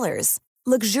 $50,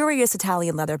 luxurious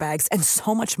Italian leather bags, and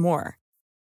so much more.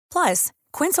 Plus,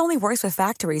 Quince only works with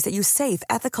factories that use safe,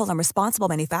 ethical, and responsible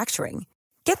manufacturing.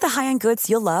 Get the high-end goods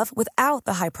you'll love without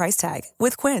the high price tag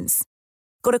with Quince.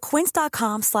 Go to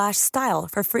quince.com/style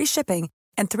for free shipping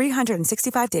and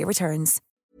 365-day returns.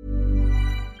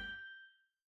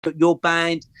 Your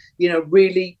band,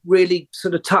 really, really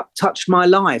sort of touched my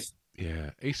life.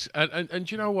 Yeah, it's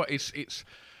and you know what? It's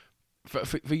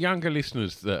for younger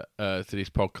listeners that to this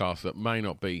podcast that may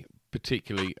not be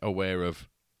particularly aware of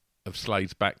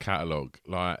Slade's back catalogue,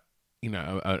 like,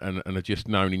 and are just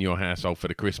known in your household for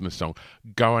the Christmas song.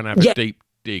 Go and have a deep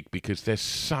dig, because there's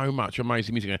so much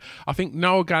amazing music. I think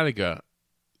Noel Gallagher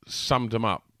summed them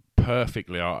up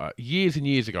perfectly. Years and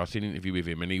years ago, I seen an interview with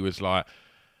him, and he was like,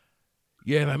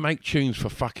 "Yeah, they make tunes for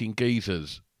fucking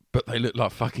geezers, but they look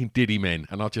like fucking Diddy men."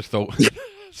 And I just thought,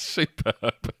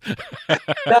 superb.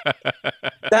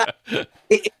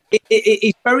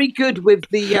 It's very good with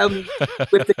the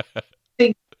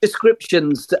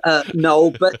descriptions,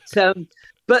 Noel.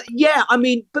 But yeah, I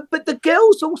mean, but the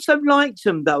girls also liked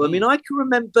them, though. I mean, I can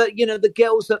remember, the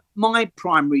girls at my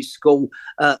primary school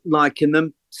liking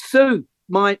them. Sue,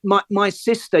 my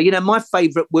sister, my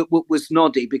favourite was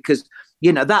Noddy, because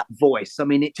that voice. I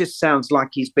mean, it just sounds like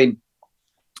he's been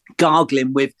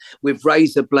gargling with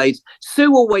razor blades.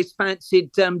 Sue always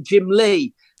fancied Jim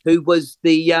Lee, who was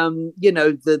the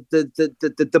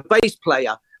the bass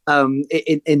player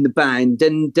in the band.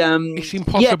 And it's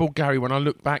impossible, Gary, when I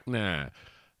look back now,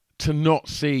 to not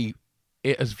see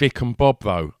it as Vic and Bob,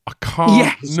 though. I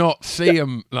can't not see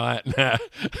them like that.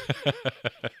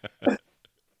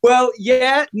 Well,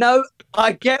 yeah, no,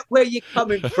 I get where you're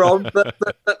coming from, but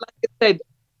like I said,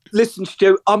 listen,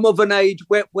 Stu, I'm of an age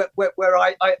where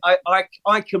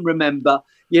I can remember,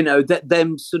 that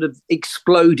them sort of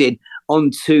exploded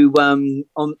onto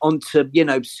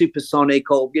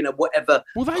Supersonic or whatever.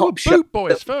 Well, they were Boot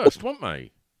Boys first, weren't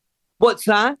they? What's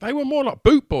that? They were more like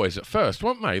Boot Boys at first,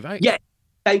 weren't they? Yeah,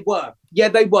 they were. Yeah,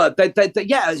 they were. They a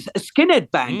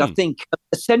skinhead band. I think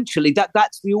essentially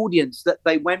that's the audience that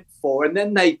they went for, and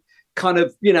then they kind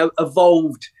of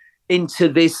evolved into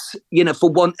this,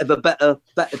 for want of a better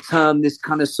term, this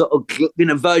kind of sort of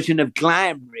version of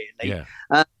glam, really. Yeah.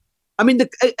 I mean,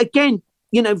 again,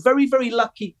 very, very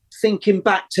lucky thinking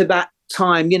back to that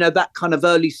time, that kind of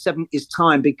early 70s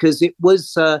time, because it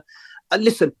was.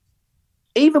 Listen,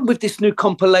 even with this new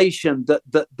compilation that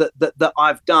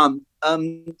I've done,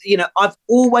 I've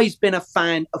always been a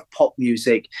fan of pop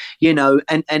music, and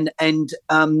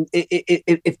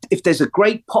if there's a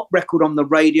great pop record on the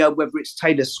radio, whether it's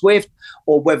Taylor Swift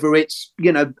or whether it's,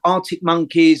 Arctic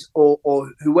Monkeys or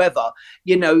whoever,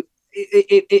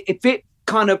 if it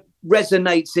kind of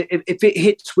resonates, if it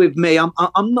hits with me, I'm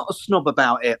not a snob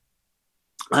about it.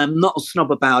 I'm not a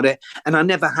snob about it, and I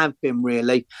never have been,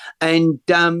 really. And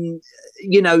that's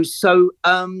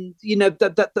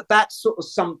sort of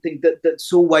something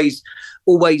that's always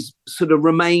sort of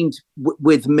remained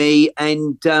with me.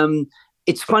 And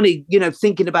it's funny,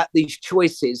 thinking about these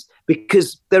choices,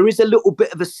 because there is a little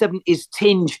bit of a 70s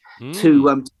tinge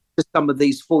to some of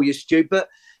these for you, Stu. But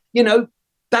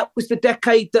that was the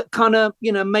decade that kind of,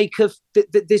 make of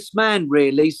this man,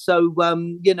 really. So,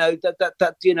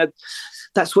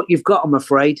 that's what you've got, I'm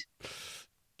afraid.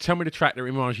 Tell me the track that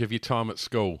reminds you of your time at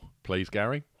school, please,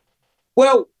 Gary.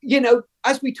 Well,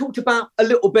 as we talked about a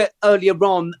little bit earlier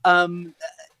on, I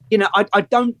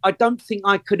don't think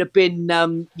I could have been,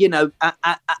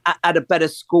 at a better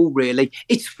school, really.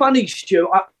 It's funny, Stu.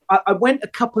 I went a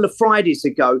couple of Fridays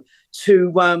ago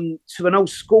to an old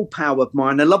school pal of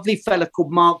mine, a lovely fella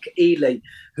called Mark Ely,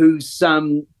 who's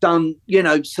done,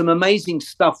 some amazing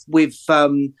stuff with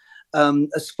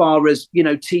as far as,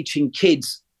 teaching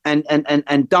kids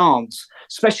and dance,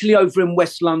 especially over in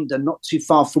West London, not too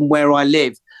far from where I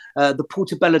live. The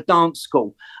Portobello Dance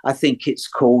School, I think it's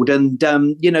called. And,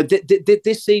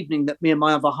 this evening that me and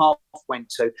my other half went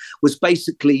to was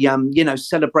basically,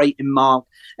 celebrating Mark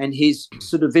and his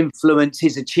sort of influence,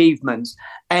 his achievements.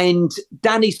 And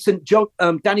Danny St.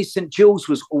 Jules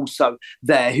was also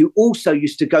there, who also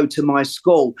used to go to my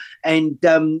school. And,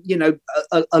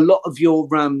 a lot of your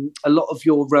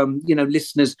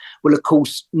listeners will, of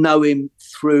course, know him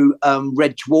through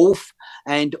Red Dwarf.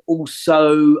 And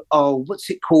also, what's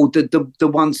it called? The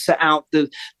one set out, the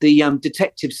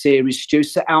detective series, Stu,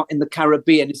 set out in the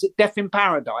Caribbean. Is it Death in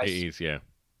Paradise? It is, yeah.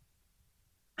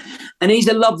 And he's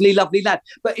a lovely, lovely lad.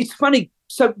 But it's funny.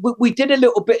 So we did a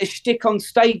little bit of shtick on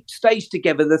stage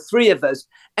together, the three of us,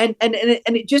 and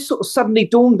it just sort of suddenly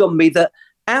dawned on me that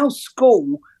our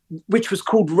school, which was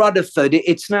called Rutherford,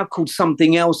 it's now called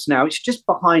something else now. It's just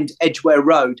behind Edgware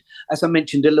Road, as I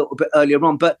mentioned a little bit earlier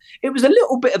on. But it was a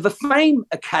little bit of a fame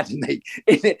academy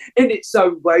in its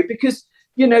own way, because,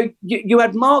 you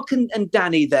had Mark and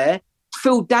Danny there,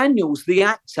 Phil Daniels, the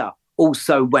actor,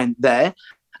 also went there.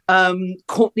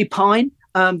 Courtney Pine,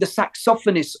 the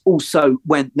saxophonist, also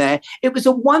went there. It was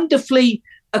a wonderfully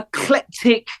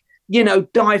eclectic,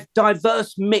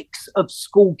 diverse mix of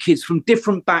school kids from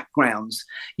different backgrounds,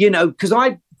 because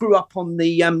I grew up on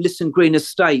the Lisson Green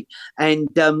estate, and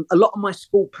a lot of my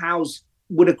school pals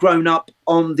would have grown up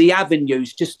on the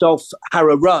avenues just off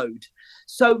Harrow Road.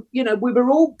 So, we were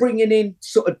all bringing in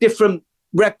sort of different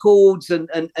records and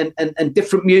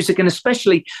different music. And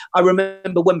especially, I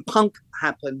remember when punk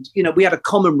happened, we had a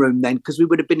common room then, because we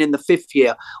would have been in the 5th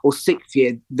year or 6th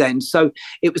year then. So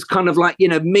it was kind of like,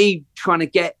 me trying to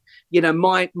get,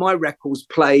 my records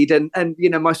played, and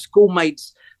my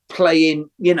schoolmates playing,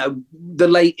 the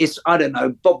latest, I don't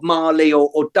know, Bob Marley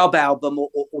or dub album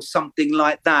or something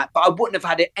like that. But I wouldn't have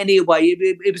had it anyway.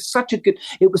 It was such a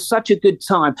good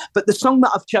time. But the song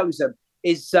that I've chosen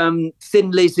is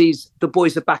Thin Lizzy's "The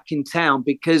Boys Are Back in Town,"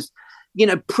 because,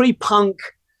 pre-punk,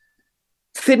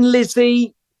 Thin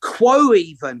Lizzy, Quo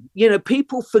even,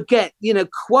 people forget,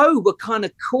 Quo were kind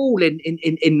of cool in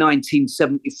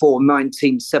 1974,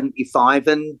 1975.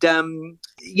 And, Dan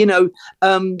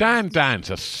Dan's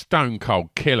a stone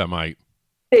cold killer, mate.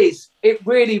 It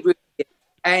really, really is.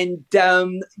 And,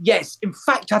 yes, in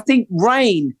fact, I think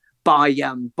Rain by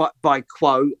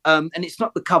Quo, and it's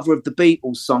not the cover of the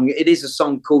Beatles song. It is a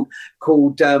song called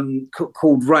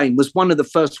Rain. Was one of the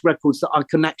first records that I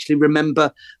can actually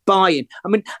remember buying. I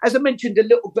mean, as I mentioned a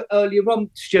little bit earlier on,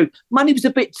 Stu, money was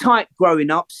a bit tight growing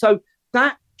up, so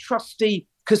that trusty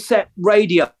cassette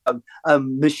radio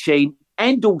machine,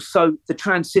 and also the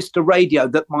transistor radio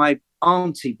that my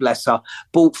auntie, bless her,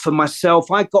 bought for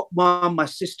myself. I got one, my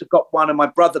sister got one, and my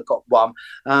brother got one.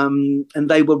 And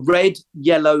they were red,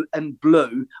 yellow, and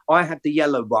blue. I had the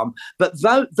yellow one. But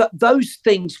those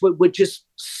things were just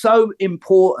so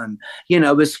important,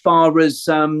 as far as,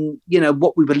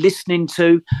 what we were listening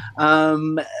to,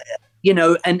 and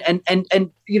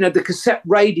the cassette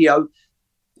radio.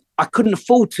 I couldn't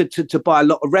afford to buy a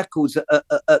lot of records at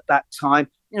that time.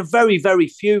 Very, very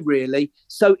few, really.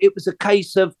 So it was a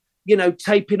case of,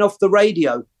 taping off the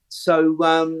radio. So,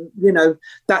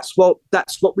 that's what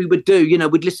we would do.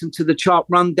 We'd listen to the chart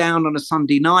rundown on a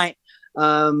Sunday night.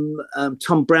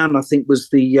 Tom Brown, I think, was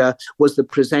the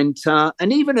presenter.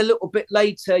 And even a little bit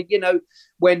later,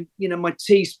 when, my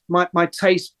taste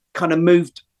kind of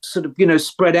moved sort of,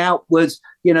 spread outwards,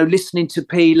 listening to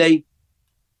Peely,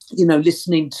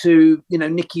 listening to,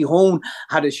 Nicky Horn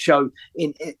had a show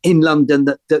in London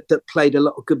that played a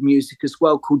lot of good music as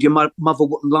well, called Your Mother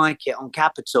Wouldn't Like It on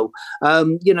Capital.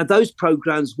 Those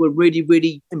programs were really,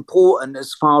 really important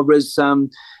as far as, sort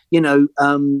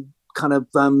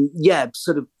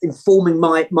of informing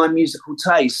my musical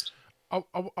taste. I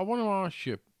want to ask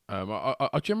you,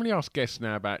 I generally ask guests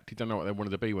now about, did they know what they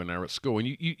wanted to be when they were at school? And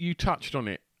you touched on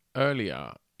it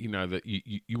earlier. That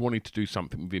you wanted to do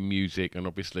something within music, and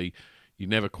obviously you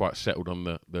never quite settled on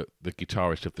the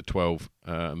guitarist of the 12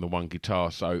 and the one guitar.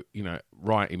 So,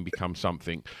 writing becomes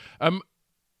something. And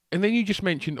then you just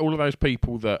mentioned all of those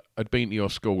people that had been to your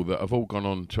school that have all gone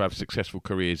on to have successful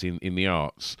careers in the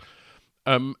arts.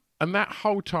 And that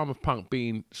whole time of punk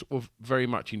being sort of very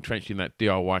much entrenched in that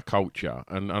DIY culture.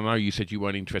 And I know you said you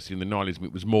weren't interested in the nihilism.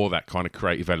 It was more that kind of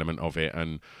creative element of it.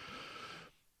 And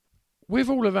with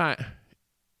all of that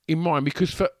in mind,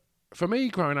 because for me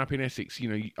growing up in Essex,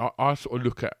 I sort of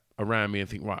look at around me and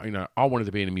think, right, I wanted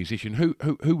to be a musician.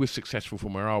 Who was successful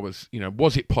from where I was?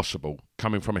 Was it possible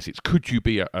coming from Essex? Could you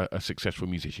be a successful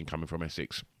musician coming from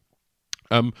Essex?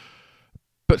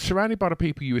 But surrounded by the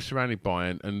people you were surrounded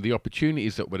by, and the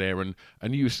opportunities that were there, and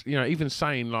you even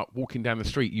saying, like, walking down the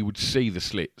street, you would see the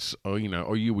Slits, or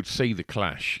you would see the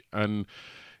Clash, and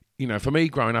for me,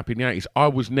 growing up in the 80s, I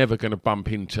was never going to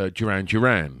bump into Duran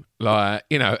Duran.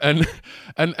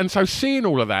 And so seeing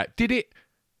all of that, did it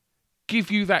give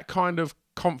you that kind of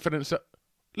confidence that,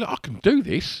 look, I can do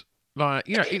this?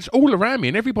 It's all around me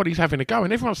and everybody's having a go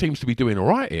and everyone seems to be doing all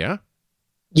right here.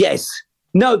 Yes.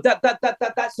 No,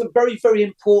 that's a very, very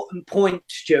important point,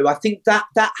 Stu. I think that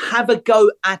have a go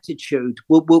attitude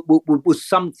was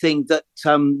something that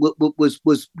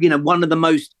was one of the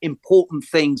most important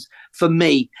things for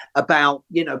me about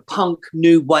punk,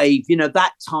 new wave,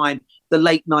 that time, the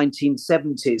late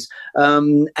 1970s,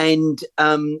 and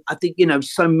I think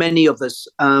so many of us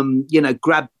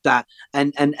grabbed that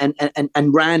and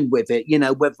ran with it.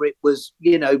 Whether it was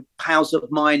pals of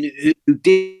mine who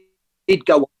did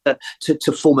go on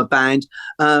to form a band,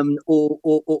 or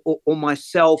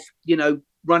myself,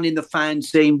 running the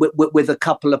fanzine with a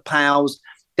couple of pals,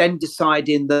 then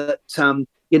deciding that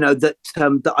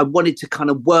that I wanted to kind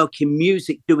of work in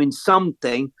music, doing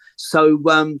something. So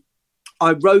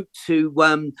I wrote to,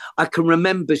 I can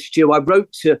remember, Stu, I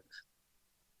wrote to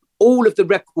all of the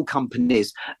record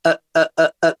companies at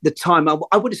the time.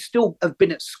 I would have still have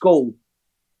been at school.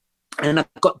 And I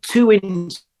got 2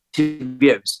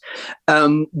 interviews.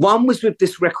 One was with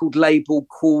this record label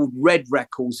called Red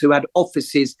Records, who had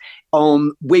offices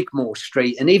on Wigmore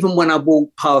Street. And even when I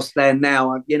walk past there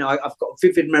now, I've got a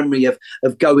vivid memory of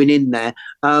going in there.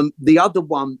 The other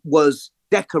one was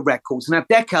Decca Records. Now,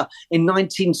 Decca in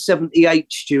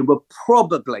 1978, Stu, were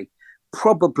probably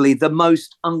the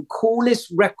most uncoolest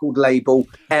record label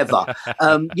ever.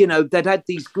 They'd had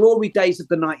these glory days of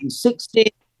the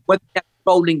 1960s when they had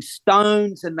Rolling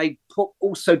Stones, and they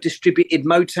also distributed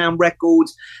Motown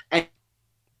records and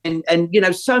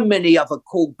so many other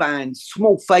cool bands,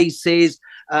 Small Faces.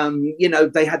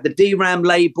 They had the D-Ram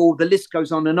label. The list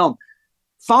goes on and on.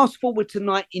 Fast forward to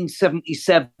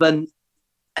 1977,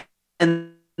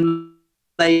 and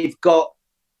they've got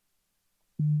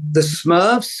the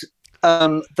Smurfs.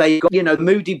 They got,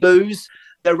 Moody Blues.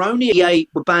 Their only 8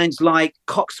 were bands like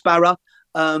Cock Sparrer,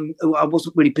 who I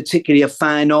wasn't really particularly a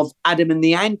fan of. Adam and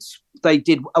the Ants, they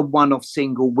did a one-off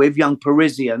single with Young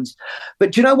Parisians.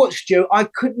 But do you know what, Stu? I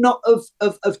could not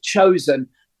have chosen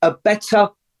a better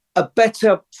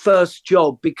first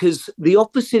job, because the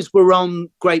offices were on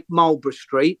Great Marlborough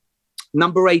Street,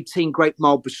 number 18 Great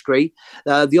Marlborough Street.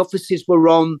 The offices were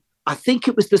on, I think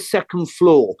it was the 2nd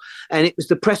floor, and it was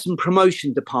the press and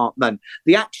promotion department.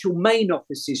 The actual main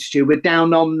offices, Stu, were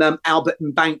down on Albert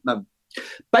Embankment.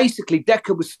 Basically,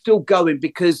 Decca was still going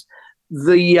because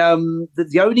the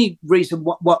only reason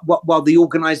while the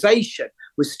organisation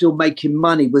was still making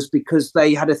money was because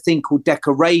they had a thing called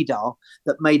Decca Radar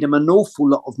that made them an awful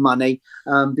lot of money,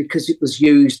 because it was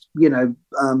used,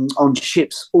 on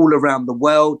ships all around the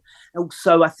world.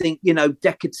 Also, I think,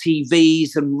 Decca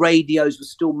TVs and radios were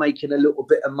still making a little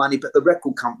bit of money, but the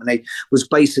record company was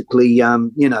basically,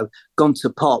 gone to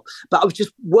pot. But I was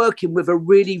just working with a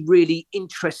really, really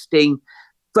interesting,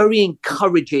 very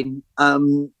encouraging,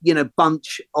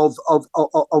 bunch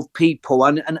of people.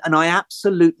 And I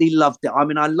absolutely loved it. I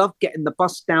mean, I loved getting the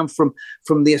bus down from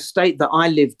the estate that I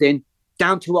lived in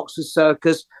down to Oxford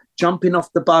Circus, jumping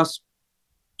off the bus,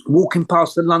 walking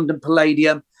past the London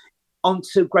Palladium,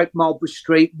 onto Great Marlborough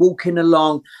Street, walking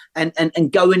along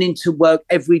and going into work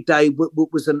every day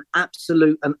was an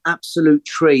absolute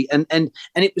treat. And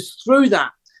it was through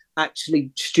that,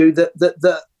 actually, Stu,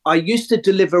 that I used to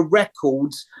deliver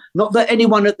records. Not that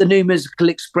anyone at the New Musical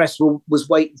Express was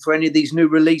waiting for any of these new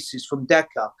releases from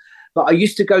Decca, but I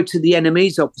used to go to the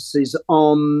NME's offices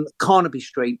on Carnaby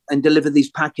Street and deliver these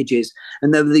packages.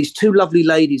 And there were these 2 lovely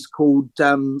ladies called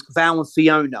Val and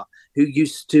Fiona, who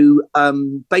used to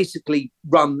basically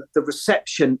run the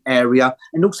reception area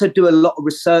and also do a lot of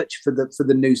research for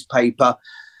the newspaper.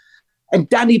 And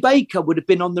Danny Baker would have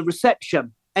been on the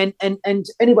reception. And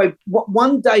anyway,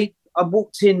 one day I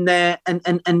walked in there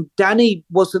and Danny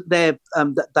wasn't there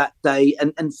that day.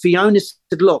 And Fiona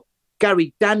said, "Look,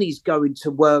 Gary, Danny's going to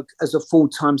work as a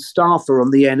full-time staffer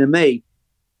on the NME.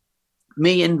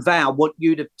 Me and Val want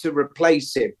you to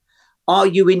replace him. Are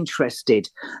you interested?"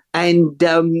 And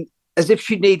as if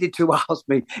she needed to ask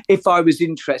me if I was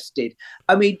interested.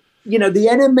 I mean, the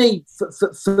NME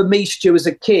for me, Stu, as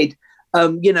a kid,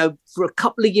 for a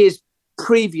couple of years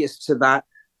previous to that,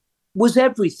 was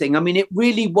everything. I mean, it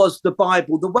really was the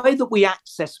Bible. The way that we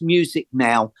access music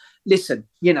now, listen,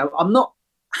 I'm not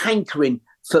hankering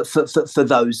for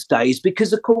those days,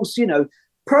 because of course,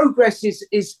 progress is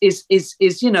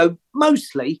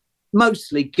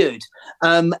mostly good.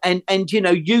 And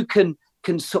you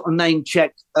can sort of name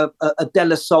check a De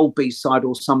La Soul B-side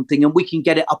or something, and we can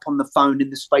get it up on the phone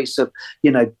in the space of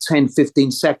 10,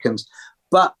 15 seconds.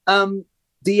 But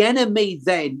the NME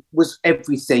then was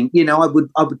everything. I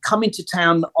would come into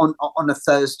town on a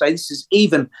Thursday. This is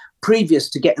even previous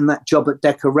to getting that job at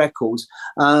Decca Records,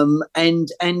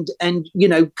 and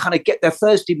kind of get there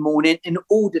Thursday morning in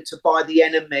order to buy the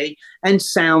NME and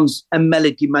Sounds and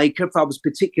Melody Maker if I was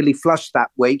particularly flush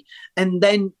that week, and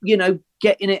then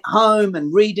getting it home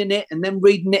and reading it and then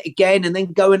reading it again and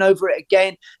then going over it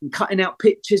again and cutting out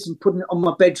pictures and putting it on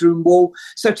my bedroom wall.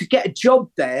 So to get a job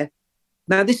there.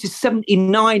 Now, this is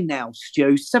 79 now,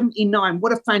 Stu. 79.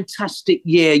 What a fantastic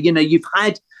year. You've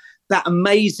had that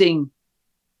amazing,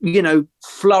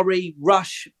 flurry,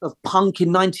 rush of punk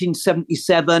in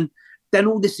 1977. Then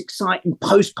all this exciting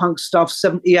post-punk stuff,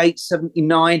 78,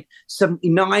 79.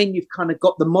 79, you've kind of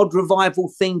got the mod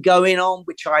revival thing going on,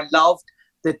 which I loved.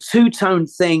 The two-tone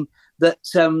thing that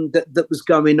was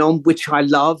going on, which I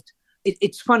loved.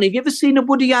 It's funny. Have you ever seen a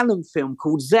Woody Allen film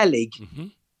called Zelig? Mm-hmm.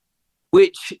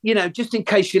 which, you know, just in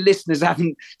case your listeners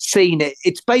haven't seen it,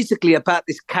 it's basically about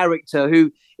this character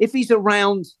who, if he's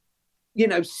around, you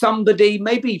know,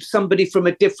 maybe somebody from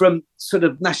a different sort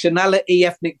of nationality,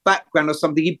 ethnic background or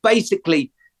something, he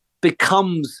basically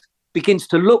begins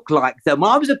to look like them.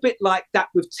 I was a bit like that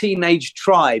with Teenage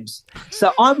Tribes.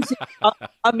 So I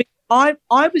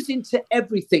was into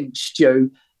everything, Stu.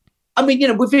 I mean, you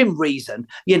know, within reason,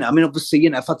 you know, I mean, obviously, you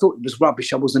know, if I thought it was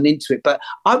rubbish, I wasn't into it, but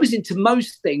I was into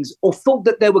most things, or thought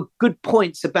that there were good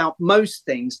points about most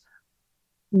things.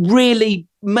 Really,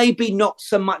 maybe not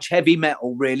so much heavy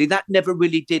metal, really. That never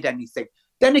really did anything.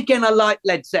 Then again, I like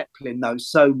Led Zeppelin, though.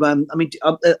 So, I mean,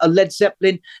 a Led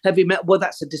Zeppelin heavy metal, well,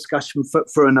 that's a discussion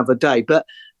for another day. But,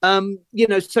 you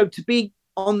know, so to be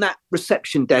on that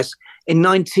reception desk in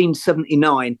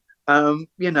 1979,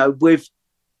 you know, with,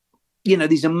 you know,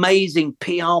 these amazing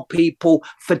PR people,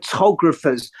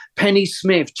 photographers, Penny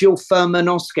Smith, Jill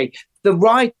Furmanowski, the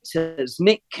writers,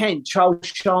 Nick Kent, Charles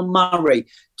Shaar Murray,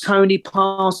 Tony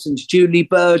Parsons, Julie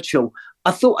Burchill.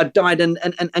 I thought I'd died and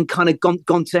kind of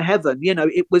gone to heaven. You know,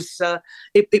 it was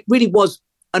it really was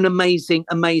an amazing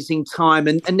time.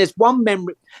 And there's one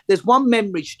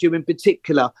memory, Stu, in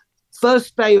particular.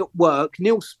 First day at work,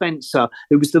 Neil Spencer,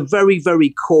 who was the very,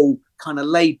 very cool, kind of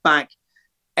laid back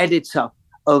editor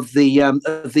of the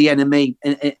NME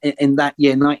in that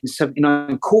year,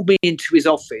 1979, called me into his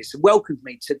office, welcomed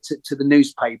me to the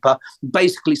newspaper,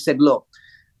 basically said, look,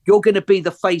 you're going to be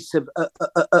the face of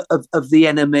the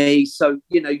NME, so,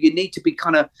 you know, you need to be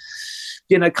kind of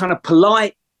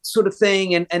polite sort of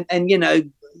thing, and you know,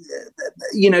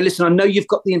 listen, I know you've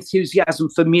got the enthusiasm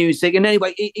for music. And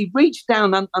anyway, he reached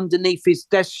down underneath his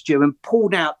desk, Stu, and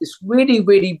pulled out this really,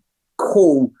 really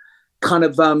cool kind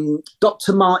of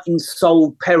Dr. Martens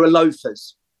sold pair of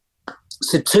loafers.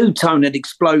 So Two Tone had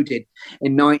exploded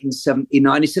in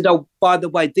 1979. He said, oh, by the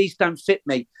way, these don't fit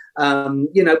me.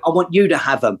 You know, I want you to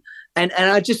have them. And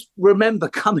I just remember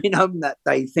coming home that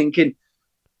day thinking,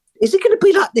 is it going to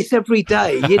be like this every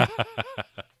day?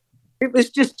 It was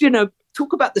just, you know,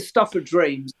 talk about the stuff of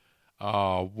dreams.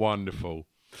 Oh, wonderful.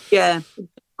 Yeah.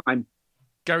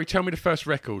 Gary, tell me the first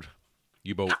record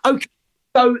you bought. Okay.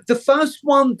 So the first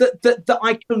one that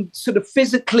I can sort of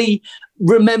physically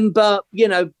remember, you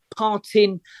know,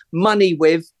 parting money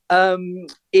with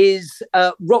is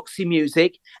Roxy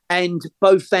Music and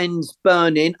Both Ends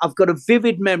Burning. I've got a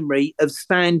vivid memory of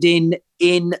standing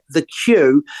in the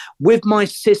queue with my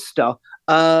sister,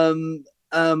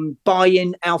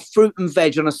 buying our fruit and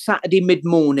veg on a Saturday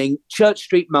mid-morning, Church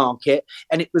Street Market,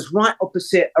 and it was right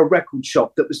opposite a record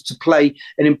shop that was to play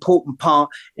an important part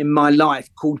in my life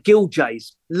called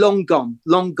Giljay's. Long gone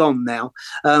now.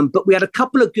 But we had a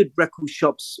couple of good record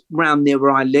shops around near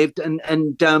where I lived, and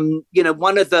you know,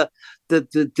 one of the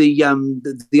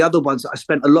other ones that I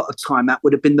spent a lot of time at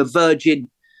would have been the Virgin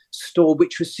store,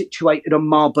 which was situated on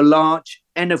Marble Arch,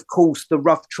 and of course the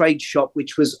Rough Trade shop,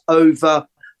 which was over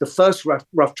the first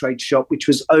rough trade shop, which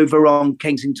was over on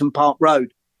Kensington Park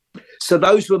Road. So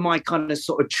those were my kind of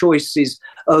sort of choices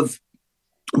of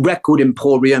record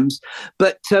emporiums.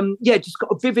 But yeah, just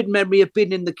got a vivid memory of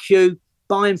being in the queue,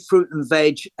 buying fruit and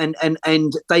veg, and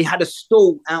they had a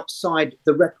stall outside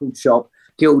the record shop,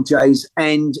 Giljay's,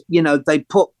 and, you know, they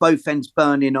put Both Ends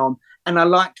Burning on, and I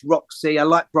liked Roxy, I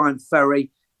liked Brian Ferry,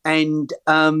 and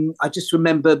I just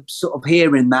remember sort of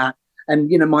hearing that, and,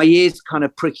 you know, my ears kind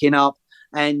of pricking up.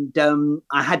 And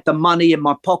I had the money in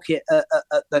my pocket at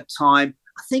that time.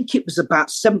 I think it was about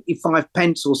 75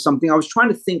 pence or something. I was trying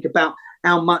to think about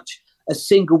how much a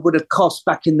single would have cost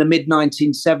back in the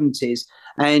mid-1970s.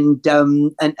 And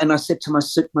I said to my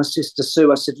sister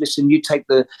Sue, I said, listen, you take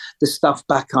the stuff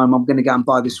back home. I'm going to go and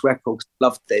buy this record.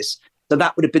 Loved this. So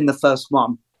that would have been the first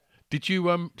one. Did you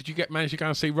manage to go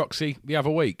and see Roxy the other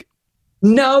week?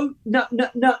 No,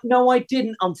 I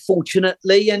didn't,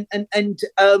 unfortunately. And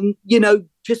you know,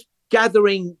 just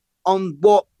gathering on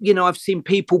what, you know, I've seen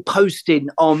people posting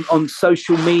on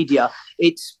social media.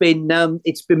 It's been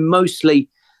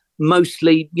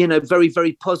mostly, you know, very,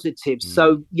 very positive.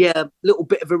 So yeah, a little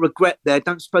bit of a regret there.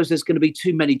 Don't suppose there's going to be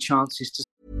too many chances to.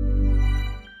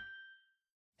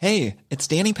 Hey, it's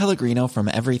Danny Pellegrino from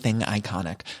Everything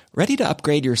Iconic. Ready to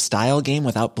upgrade your style game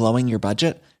without blowing your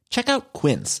budget? Check out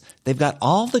Quince. They've got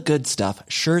all the good stuff,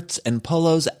 shirts and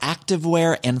polos,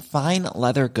 activewear, and fine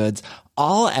leather goods,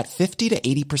 all at 50 to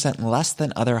 80% less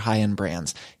than other high-end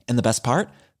brands. And the best part?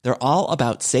 They're all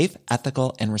about safe,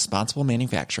 ethical, and responsible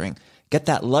manufacturing. Get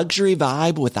that luxury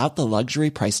vibe without the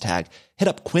luxury price tag. Hit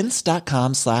up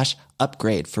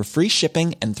quince.com/upgrade for free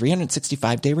shipping and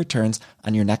 365-day returns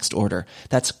on your next order.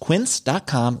 That's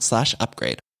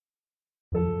quince.com/upgrade.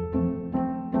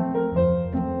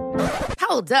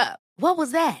 Hold up. What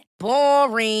was that?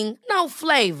 Boring. No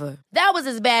flavor. That was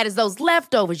as bad as those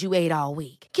leftovers you ate all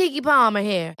week. Keke Palmer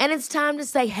here. And it's time to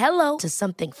say hello to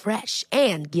something fresh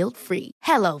and guilt-free.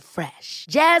 Hello Fresh.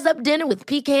 Jazz up dinner with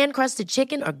pecan-crusted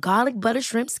chicken or garlic butter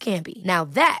shrimp scampi. Now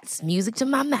that's music to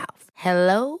my mouth.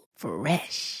 Hello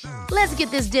Fresh. Let's get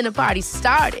this dinner party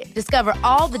started. Discover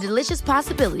all the delicious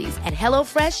possibilities at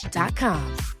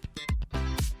hellofresh.com.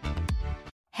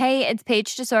 Hey, it's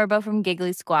Paige DeSorbo from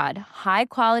Giggly Squad. High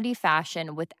quality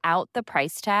fashion without the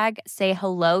price tag. Say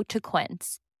hello to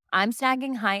Quince. I'm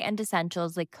snagging high-end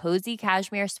essentials like cozy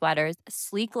cashmere sweaters,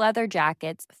 sleek leather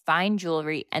jackets, fine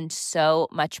jewelry, and so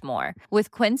much more.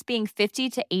 With Quince being 50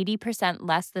 to 80%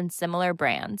 less than similar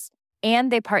brands.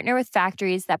 And they partner with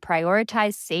factories that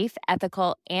prioritize safe,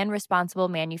 ethical, and responsible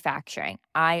manufacturing.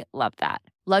 I love that.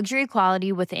 Luxury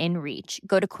quality within reach.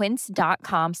 Go to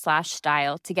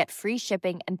quince.com/style to get free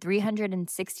shipping and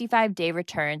 365-day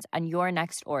returns on your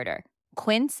next order.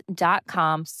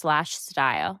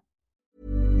 Quince.com/style.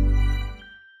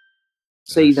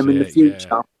 See them in the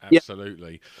future. Yeah,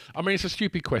 absolutely. I mean, it's a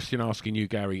stupid question asking you,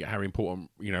 Gary, how important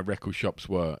record shops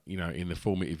were, in the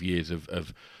formative years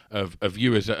of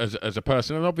you as a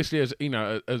person, and obviously as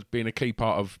as being a key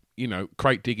part of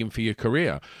crate digging for your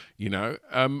career.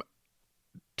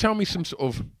 Tell me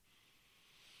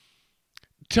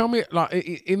like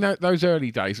in those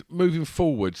early days, moving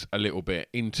forwards a little bit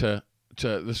into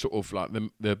the sort of like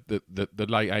the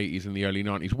late 80s and the early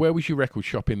 90s. Where was your record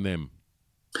shop in them?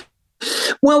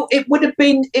 Well, it would have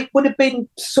been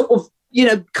sort of,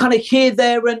 kind of here,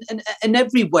 there, and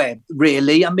everywhere,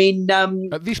 really. I mean,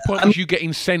 at this point, was you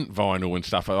getting sent vinyl and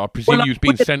stuff? I presume you was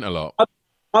being sent a lot.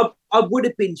 I would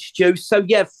have been, Stu. So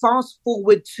yeah, fast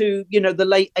forward to the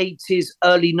late 80s,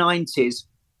 early 90s.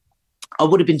 I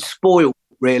would have been spoiled,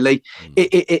 really,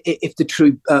 if the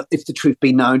truth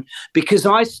be known, because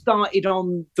I started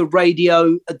on the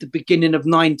radio at the beginning of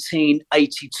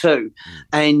 1982,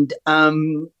 and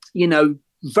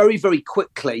very, very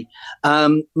quickly,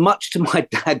 much to my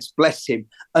dad's, bless him,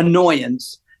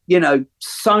 annoyance,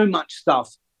 so much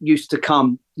stuff used to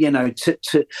come,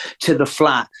 to the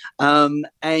flat. I mean,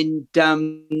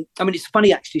 it's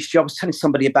funny, actually, Stu, I was telling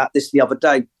somebody about this the other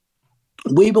day.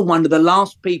 We were one of the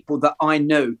last people that I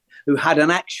knew who had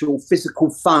an actual physical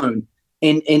phone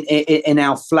in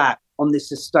our flat on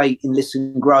this estate in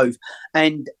Lisson Grove.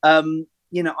 And,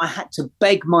 I had to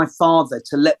beg my father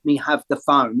to let me have the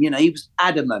phone. He was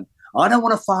adamant. I don't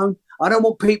want a phone. I don't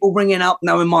want people ringing up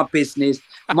knowing my business.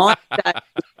 My dad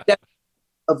was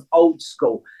of old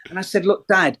school. And I said, look,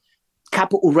 Dad,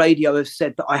 Capital Radio have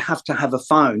said that I have to have a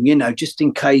phone, just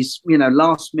in case,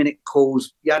 last minute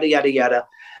calls, yada, yada, yada.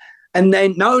 And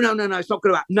then, no, it's not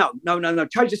going to happen. No,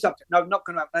 change the subject. No, not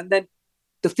going to happen. And then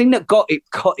the thing that got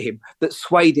him, that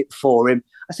swayed it for him,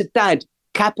 I said, Dad,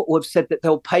 Capital have said that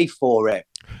they'll pay for it.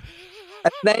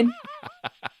 And then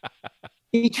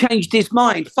he changed his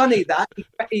mind. Funny that.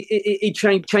 He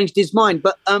changed his mind.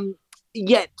 But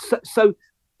so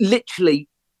literally,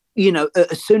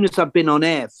 as soon as I've been on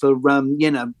air for,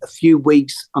 a few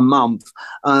weeks, a month,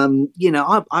 I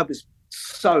was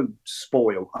so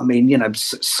spoiled. I mean,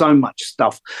 so much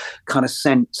stuff kind of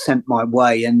sent my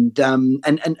way. And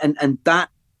that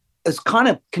has kind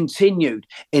of continued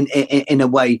in a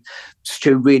way,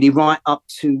 Stu, really right up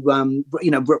to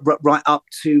right up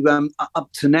to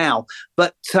now.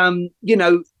 But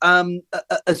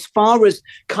as far as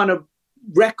kind of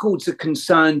records are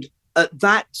concerned, at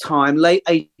that time, late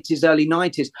 80s, early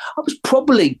 90s, I was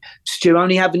probably, Stu,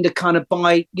 only having to kind of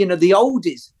buy the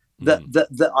oldies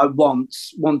that I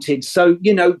once wanted. So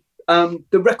the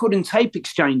record and tape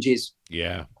exchanges,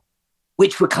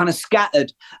 which were kind of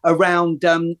scattered around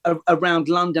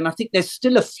London. I think there's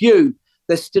still a few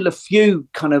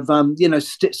kind of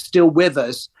still with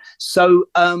us. So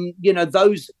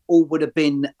those all would have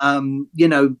been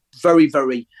very,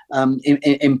 very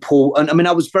important. I mean,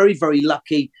 I was very, very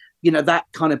lucky. That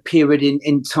kind of period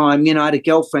in time, I had a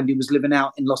girlfriend who was living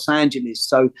out in Los Angeles.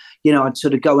 So, I'd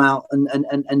sort of go out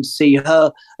and see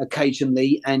her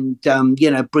occasionally and,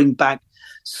 bring back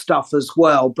stuff as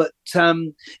well. But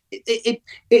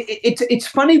it's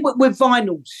funny with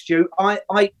vinyl, Stu. I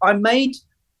made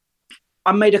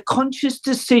a conscious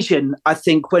decision, I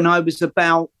think, when I was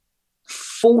about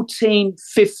 14,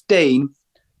 15.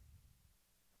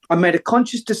 I made a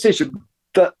conscious decision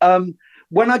that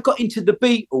when I got into the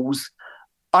Beatles,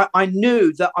 I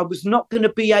knew that I was not going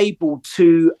to be able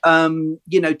to,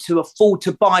 to afford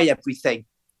to buy everything,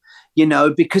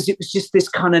 because it was just this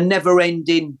kind of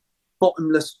never-ending,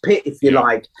 bottomless pit, if you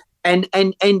like. And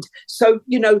so,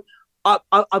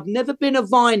 I've never been a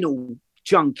vinyl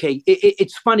Junkie.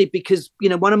 It's funny because, you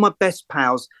know, one of my best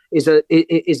pals is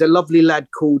a lovely lad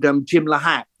called Jim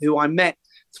Lahat, who I met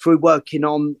through working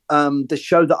on the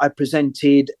show that I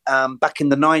presented back in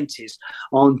the 90s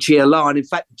on GLR. And in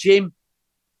fact, Jim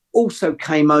also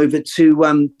came over to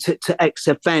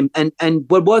XFM, and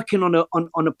we're working on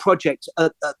a project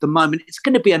at the moment. It's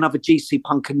going to be another GC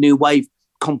Punk and New Wave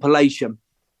compilation.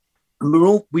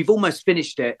 And we've almost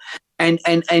finished it. And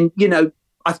you know,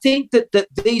 I think that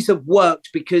these have worked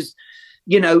because,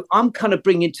 you know, I'm kind of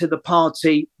bringing to the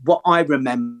party what I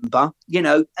remember, you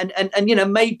know, and you know,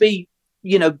 maybe,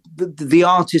 you know, the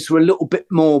artists were a little bit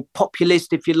more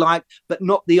populist, if you like, but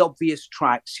not the obvious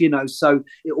tracks, you know. So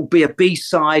it will be a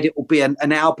B-side, it will be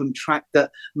an album track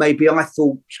that maybe I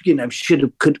thought, you know,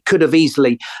 could have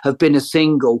easily have been a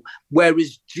single.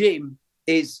 Whereas Jim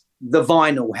is the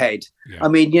vinyl head. Yeah. I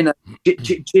mean, you know,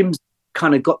 Jim's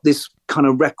kind of got this kind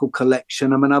of record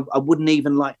collection. I mean, I wouldn't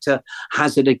even like to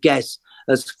hazard a guess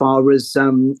as far as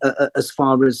you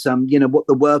know, what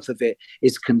the worth of it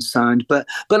is concerned. But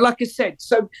like I said,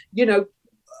 so, you know,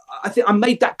 I think I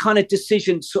made that kind of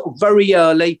decision sort of very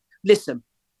early. Listen,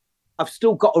 I've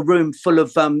still got a room full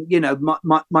of you know,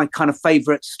 my kind of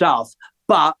favorite stuff,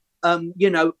 but you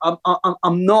know,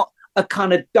 I'm not a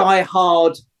kind of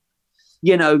diehard,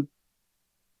 you know,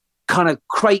 kind of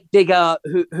crate digger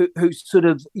who sort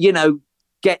of, you know,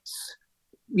 gets,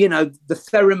 you know, the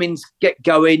theremins get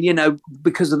going, you know,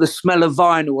 because of the smell of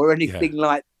vinyl or anything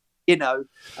like, you know.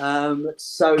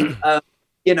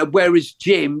 You know, whereas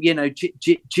Jim, you know,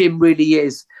 Jim really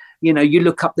is, you know, you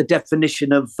look up the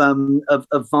definition of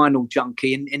vinyl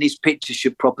junkie, and his picture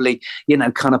should probably, you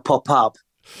know, kind of pop up.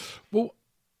 Well,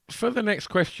 for the next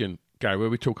question, Gary, where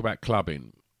we talk about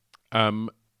clubbing,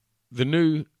 the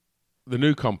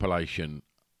new compilation,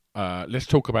 let's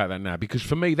talk about that now, because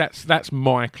for me that's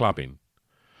my clubbing.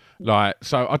 Like,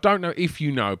 so I don't know if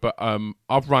you know, but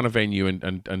I've run a venue and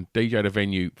DJ'd a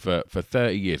venue for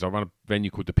 30 years. I run a venue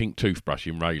called the Pink Toothbrush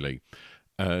in Rayleigh,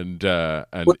 and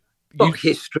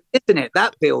history, isn't it?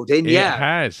 That building, It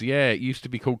has, yeah. It used to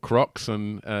be called Crocs,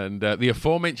 and the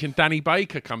aforementioned Danny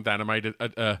Baker come down and made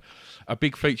a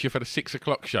big feature for the 6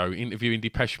 o'clock show, interviewing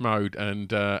Depeche Mode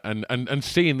and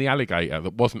seeing the alligator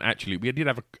that wasn't actually. We did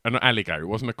have an alligator. It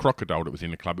wasn't a crocodile that was in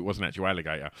the club. It was an actual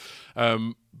alligator.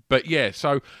 But yeah,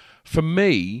 so for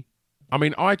me, I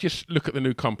mean, I just look at the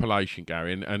new compilation,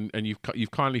 Gary, and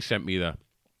you've kindly sent me a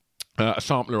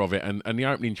sampler of it, and the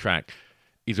opening track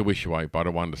is A Wish Away by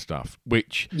the Wonder Stuff,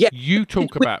 which you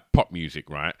talk about pop music,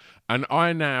 right? And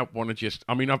I now want to just,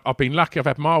 I mean, I've been lucky, I've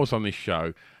had Miles on this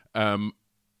show.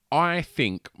 I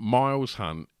think Miles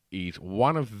Hunt is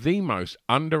one of the most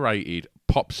underrated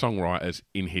pop songwriters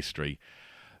in history.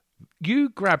 You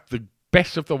grab the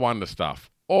best of the Wonder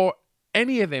Stuff, or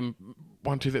any of them,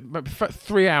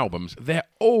 3 albums, they're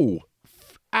all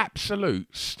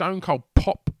absolute stone cold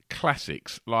pop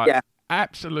classics. Like,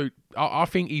 absolute. I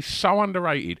think he's so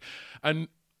underrated, and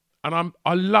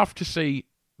I love to see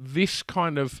this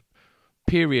kind of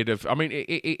period of. I mean,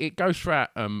 it goes throughout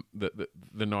the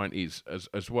 90s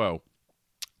as well,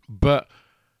 but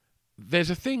there's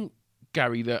a thing,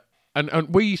 Gary, that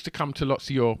and we used to come to lots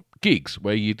of your gigs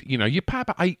where you'd pay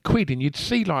about £8 and you'd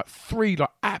see like 3 like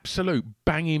absolute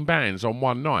banging bands on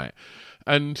one night,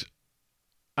 and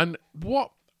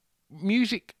what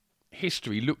music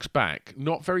history looks back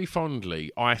not very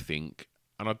fondly, I think,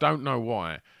 and I don't know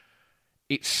why.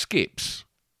 It skips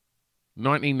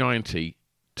 1990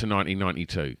 to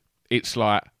 1992. It's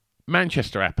like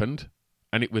Manchester happened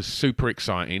and it was super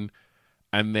exciting,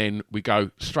 and then we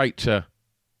go straight to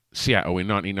Seattle in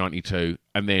 1992,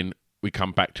 and then we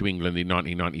come back to England in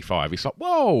 1995. It's like,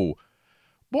 whoa,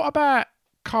 what about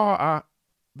Carter,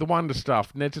 the Wonder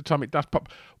Stuff, Ned's Atomic Dust Pop?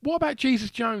 What about Jesus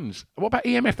Jones? What about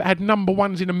EMF that had number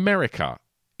ones in America?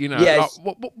 You know, yes.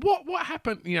 Like, what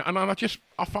happened? You know, and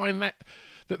I find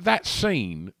that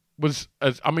scene was,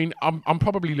 as I mean, I'm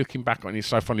probably looking back on it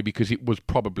so funny because it was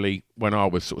probably when I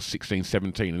was sort of 16,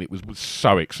 17, and it was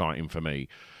so exciting for me.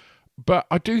 But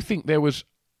I do think there was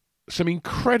some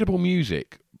incredible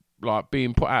music like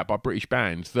being put out by British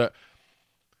bands that,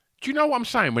 do you know what I'm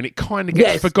saying, when it kind of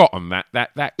gets forgotten,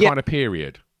 that kind of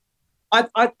period? I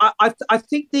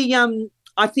think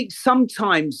I think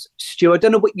sometimes, Stu, I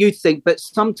don't know what you think, but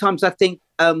sometimes I think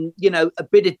you know, a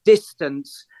bit of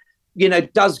distance, you know,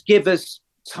 does give us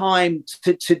time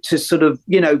to sort of,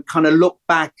 you know, kind of look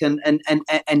back and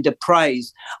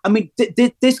appraise. I mean,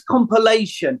 this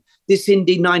compilation, this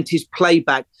indie 90s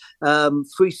playback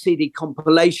 3 CD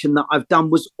compilation that I've done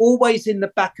was always in the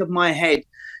back of my head,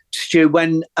 Stu,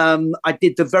 when I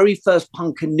did the very first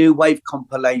punk and new wave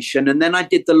compilation, and then I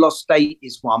did the Lost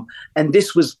 80s one, and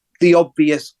this was the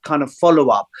obvious kind of follow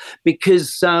up,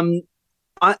 because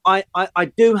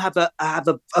I do have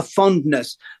a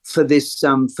fondness for this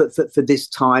for this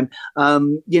time. I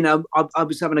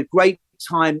was having a great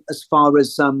time as far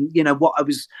as what I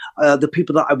was the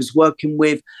people that I was working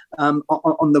with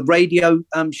on the radio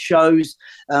shows.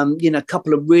 A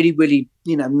couple of really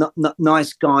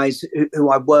nice guys who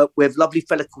I work with. Lovely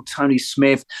fella called Tony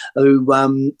Smith, who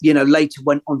later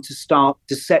went on to start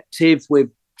Deceptive with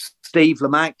Steve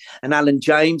Lamacq and Alan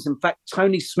James. In fact,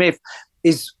 Tony Smith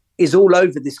is all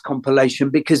over this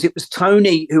compilation, because it was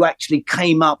Tony who actually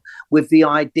came up with the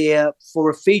idea for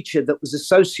a feature that was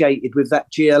associated with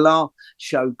that GLR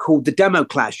show called the Demo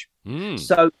Clash.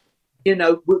 So,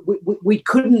 we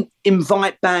couldn't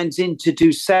invite bands in to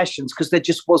do sessions because there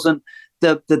just wasn't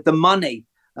the money,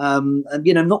 and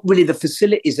not really the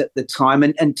facilities at the time.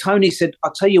 And Tony said,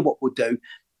 "I'll tell you what we'll do.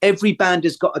 Every band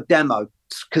has got a demo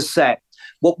cassette.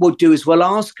 What we'll do is we'll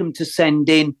ask them to send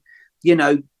in,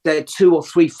 their 2 or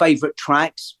 3 favorite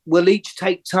tracks. We'll each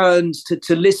take turns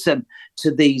to listen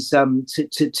to these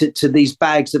to these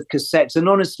bags of cassettes." And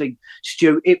honestly,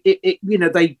 Stu,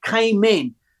 they came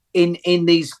in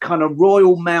these kind of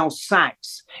Royal Mail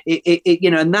sacks.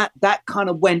 And that kind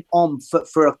of went on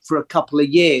for a couple of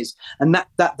years, and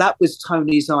that was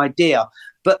Tony's idea.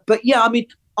 But yeah, I mean,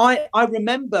 I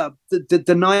remember the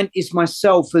 90s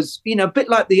myself as, a bit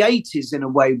like the 80s in a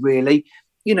way, really.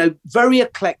 Very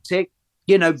eclectic,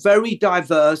 very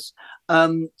diverse.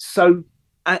 So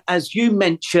as you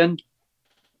mentioned,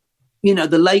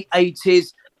 the late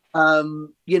 80s,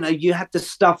 you had the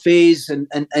Stuffies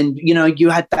and you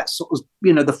had that sort of,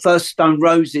 the first Stone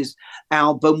Roses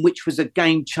album, which was a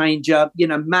game changer,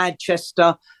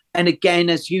 Manchester. And again,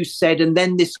 as you said, and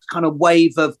then this kind of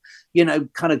wave of,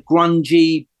 kind of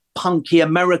grungy, punky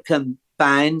American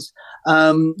bands,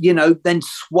 then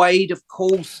Suede, of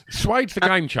course. Suede's the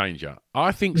game changer.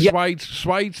 I think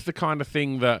Suede's the kind of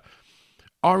thing that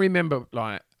I remember,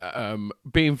 like,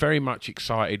 being very much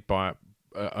excited by,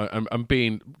 and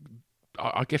being,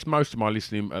 I guess most of my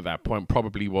listening at that point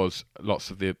probably was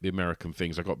lots of the American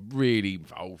things. I got really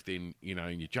involved in, in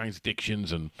your Jane's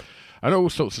Addictions and all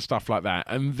sorts of stuff like that.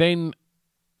 And then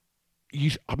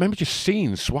I remember just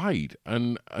seeing Suede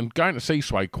and going to see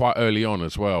Suede quite early on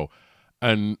as well.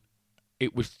 And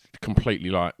it was completely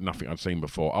like nothing I'd seen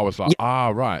before. I was like,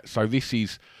 right. So this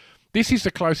is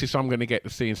the closest I'm going to get to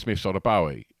seeing Smiths or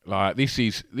Bowie. Like, this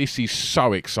is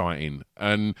so exciting.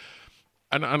 And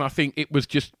I think it was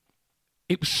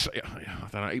I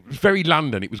don't know, it was very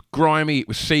London. It was grimy, it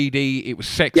was seedy, it was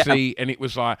sexy, and it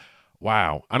was like,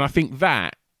 wow. And I think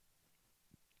that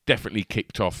definitely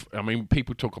kicked off. I mean,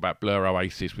 people talk about Blur,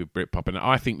 Oasis with Britpop, and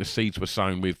I think the seeds were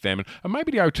sown with them, and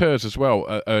maybe the Auteurs as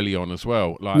well, early on as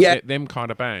well, like them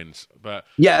kind of bands. But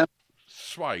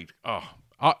Suede,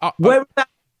 where did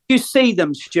you see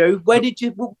them, Stu? Where did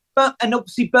you? And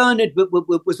obviously Bernard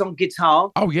was on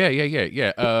guitar. Oh yeah.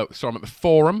 So I'm at the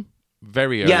Forum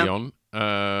very early on.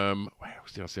 Where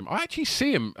else did I see him? I actually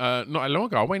see him not long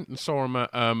ago. I went and saw him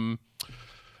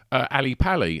at Ali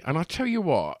Pali, and I tell you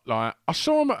what, like, I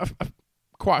saw him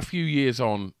quite a few years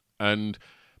on, and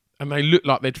they looked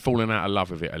like they'd fallen out of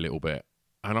love with it a little bit.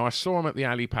 And I saw him at the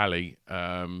Ali Pali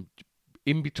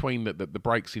in between the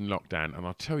breaks in lockdown, and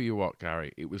I tell you what,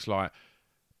 Gary, it was like,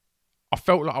 I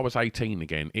felt like I was 18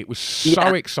 again. It was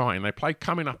so exciting. They played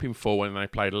Coming Up in Full, and they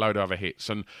played a load of other hits.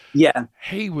 And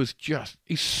he's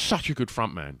such a good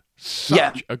frontman.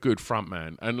 Such a good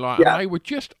frontman. And they were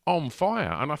just on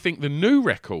fire. And I think the new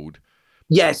record.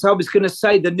 Yes, I was going to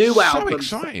say the new album. So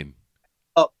exciting.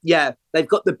 Oh, yeah. They've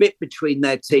got the bit between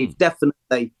their teeth,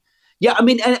 definitely. Yeah, I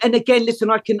mean, and again, listen,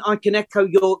 I can echo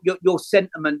your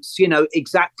sentiments,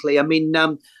 exactly. I mean,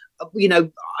 I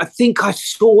think I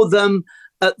saw them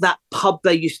at that pub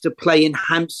they used to play in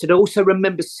Hampstead. I also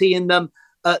remember seeing them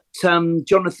at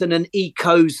Jonathan and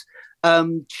Eco's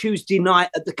Tuesday night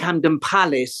at the Camden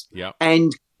Palace,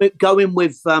 and going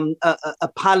with a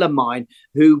pal of mine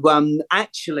who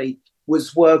actually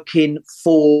was working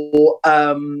for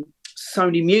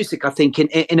Sony Music, I think,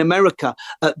 in America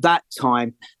at that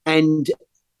time. And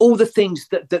all the things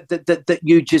that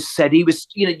you just said, he was,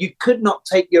 you could not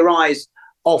take your eyes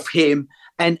off him.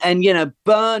 And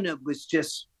Bernard was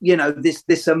just,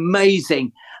 this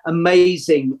amazing,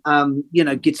 guitarist.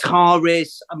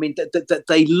 I mean, that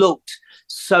they looked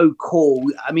so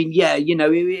cool. I mean,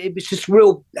 it was just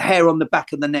real hair on the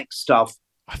back of the neck stuff.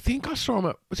 I think I saw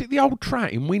him was it the Old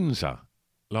Trat in Windsor?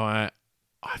 Like,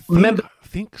 I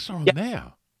think I saw him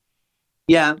there.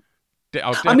 Yeah.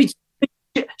 I mean,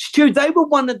 Stu, they were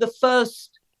one of the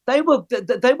first. They were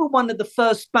one of the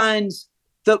first bands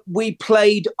that we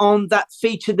played on that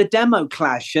feature, the Demo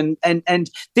Clash. And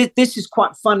this is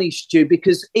quite funny, Stu,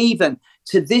 because even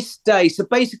to this day, so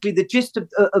basically the gist of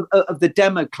the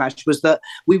Demo Clash was that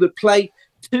we would play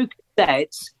 2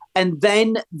 cassettes, and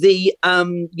then the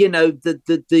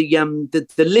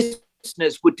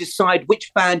listeners would decide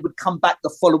which band would come back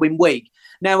the following week.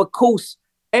 Now, of course,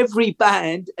 every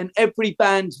band and every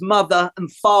band's mother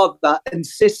and father and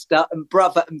sister and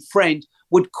brother and friend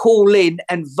would call in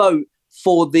and vote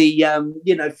for the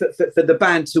for the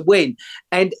band to win.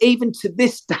 And even to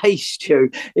this day, Stu,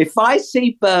 if I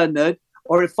see Bernard,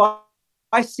 or if I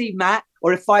see Matt,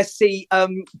 or if I see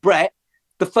Brett,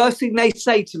 the first thing they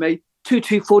say to me,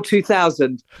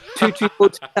 224-2000,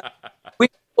 224-2000,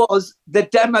 which was the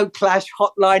Demo Clash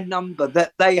hotline number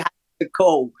that they had to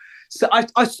call. So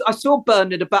I saw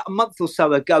Bernard about a month or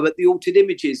so ago at the Altered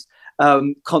Images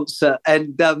concert,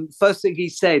 and first thing he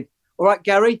said, "All right,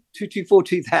 Gary,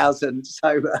 224-2000."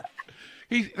 So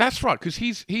that's right, because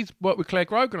he's worked with Claire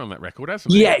Grogan on that record,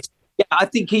 hasn't he? Yes, yeah. I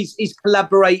think he's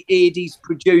collaborated. He's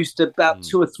produced about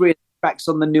 2 or 3 tracks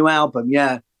on the new album.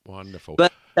 Yeah, wonderful.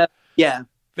 But yeah,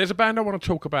 there's a band I want to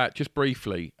talk about just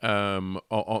briefly on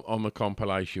the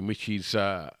compilation, which is.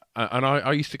 And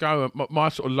I used to go at my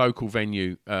sort of local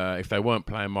venue. If they weren't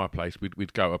playing my place,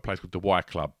 we'd go to a place called the Y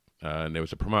Club. And there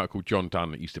was a promoter called John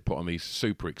Dunn that used to put on these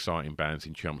super exciting bands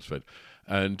in Chelmsford.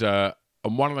 And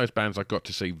one of those bands I got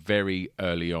to see very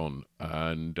early on.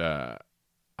 And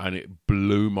it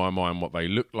blew my mind what they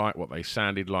looked like, what they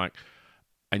sounded like.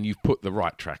 And you've put the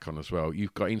right track on as well.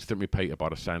 You've got Instant Repeater by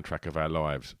the Soundtrack of Our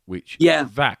Lives, which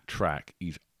that track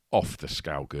is off the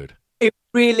scale good. It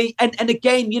really, and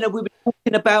again, we were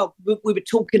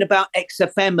talking about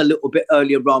XFM a little bit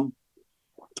earlier on.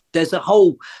 There's a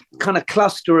whole kind of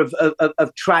cluster of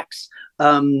tracks.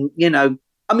 I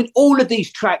mean, all of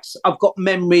these tracks, I've got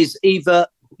memories. Either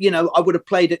I would have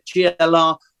played at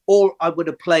GLR, or I would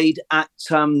have played at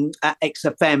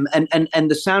XFM,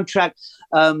 and the Soundtrack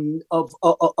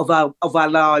of our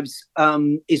lives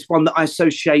is one that I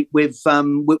associate with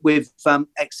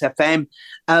XFM.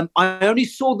 I only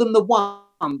saw them the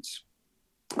once.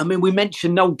 I mean, we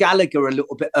mentioned Noel Gallagher a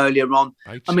little bit earlier on.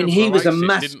 I mean, he was a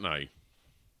massive, didn't they?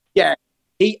 Yeah,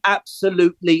 he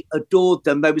absolutely adored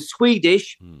them. They were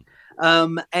Swedish.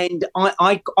 And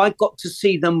I got to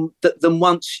see them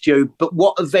once, Stu. But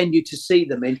what a venue to see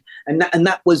them in, and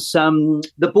that was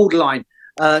the Borderline,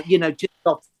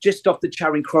 just off the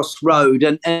Charing Cross Road,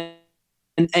 and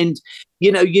when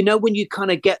you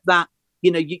kind of get that,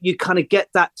 you kind of get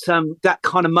that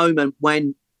kind of moment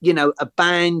when a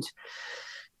band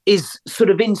is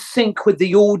sort of in sync with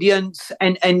the audience,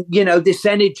 and this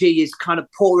energy is kind of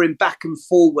pouring back and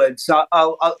forward. So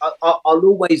I'll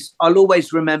always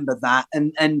remember that.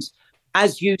 And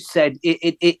as you said,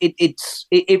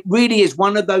 it really is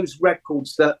one of those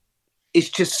records that is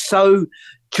just so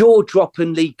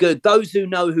jaw-droppingly good. Those who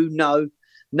know.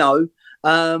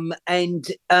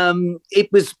 It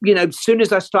was, as soon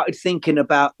as I started thinking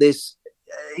about this,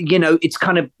 it's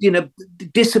kind of,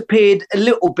 disappeared a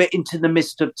little bit into the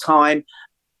mist of time.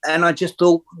 And I just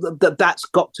thought that's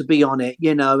got to be on it,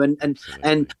 and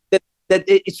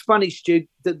it's funny, Stu,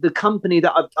 the company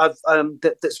that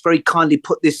that's very kindly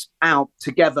put this out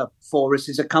together for us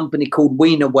is a company called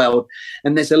Wiener World.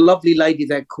 And there's a lovely lady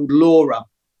there called Laura.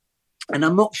 And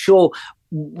I'm not sure,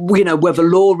 whether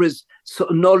Laura's sort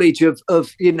of knowledge of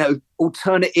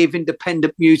alternative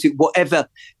independent music, whatever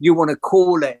you want to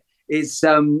call it, is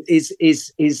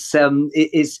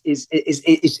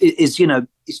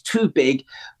too big.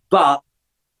 But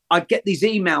I get these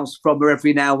emails from her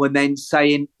every now and then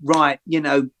saying, right,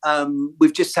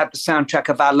 we've just had the Soundtrack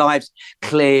of Our Lives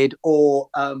cleared, or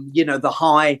the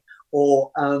High,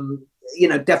 or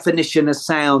Definition of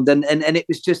Sound, and it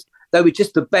was just, they were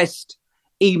just the best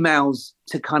emails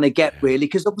to kind of get, really,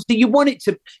 because obviously you want it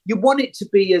to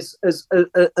be as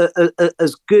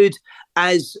good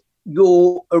as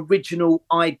your original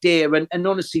idea. And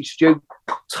honestly, Stu,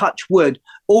 touch wood,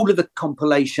 all of the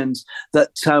compilations that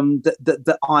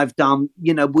I've done,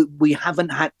 we haven't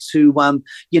had to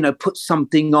put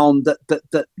something on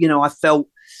that I felt,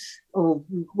 oh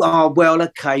well,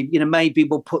 okay, maybe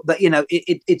we'll put that.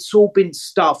 It's all been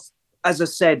stuff, as I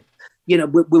said,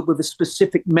 with a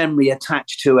specific memory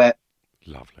attached to it.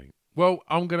 Lovely. Well,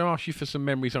 I'm going to ask you for some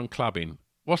memories on clubbing.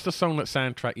 What's the song that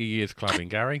soundtrack your years clubbing,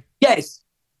 Gary? Yes.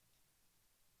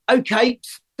 Okay.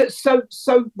 So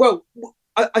well,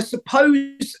 I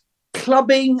suppose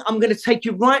clubbing, I'm going to take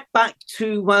you right back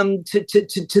to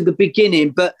the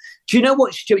beginning. But do you know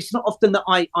what, Stu? It's not often that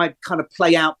I kind of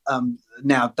play out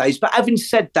nowadays. But having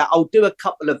said that, I'll do a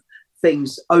couple of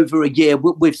things over a year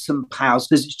with some pals,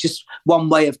 because it's just one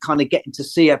way of kind of getting to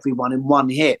see everyone in one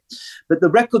hit. But the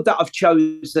record that I've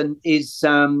chosen is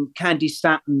Candi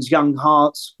Statton's Young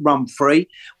Hearts Run Free,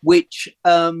 which,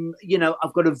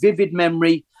 I've got a vivid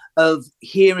memory of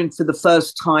hearing for the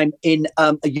first time in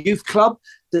a youth club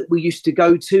that we used to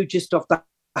go to just off the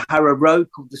Harrow Road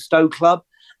called the Stowe Club.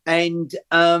 And,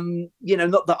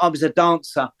 not that I was a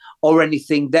dancer or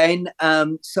anything then,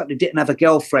 certainly didn't have a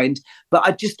girlfriend, but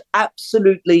I just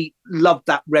absolutely loved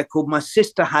that record. My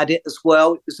sister had it as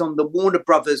well. It was on the Warner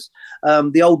Brothers,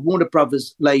 the old Warner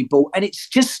Brothers label. And it's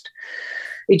just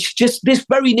this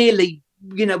very nearly,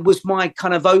 was my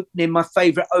kind of opening, my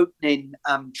favourite opening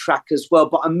track as well.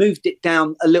 But I moved it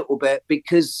down a little bit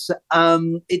because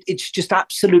it's just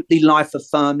absolutely life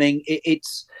affirming.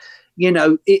 It's,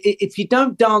 if you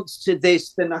don't dance to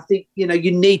this, then I think, you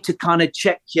need to kind of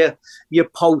check your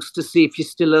pulse to see if you're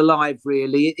still alive,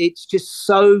 really. It's just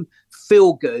so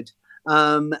feel good.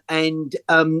 I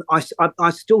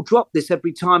still drop this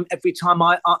every time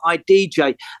I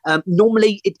DJ.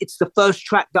 Normally it's the first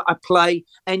track that I play,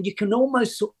 and you can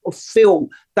almost sort of feel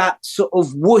that sort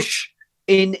of whoosh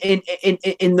in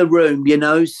the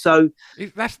room, so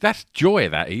that's joy.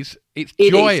 It's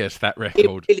joyous, that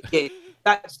record. It really is.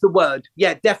 That's the word.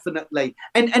 Yeah, definitely.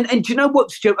 And do you know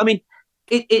what, Stu? I mean,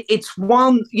 it's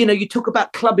one, you talk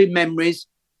about clubbing memories.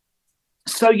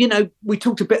 So, we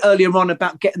talked a bit earlier on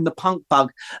about getting the punk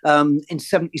bug in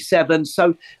 77.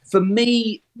 So for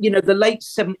me, the late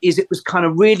 70s, it was kind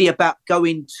of really about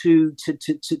going to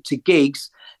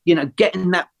gigs, getting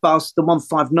that bus, the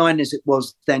 159 as it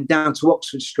was then, down to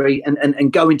Oxford Street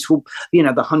and going to, the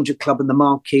 100 Club and the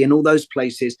Marquee and all those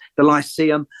places, the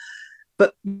Lyceum.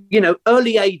 But,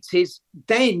 early 80s,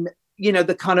 then,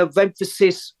 the kind of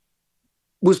emphasis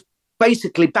was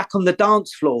basically back on the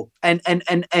dance floor. And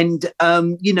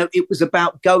it was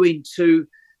about going to,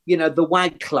 the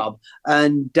WAG Club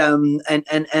and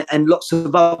lots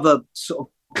of other sort of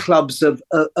clubs of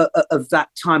that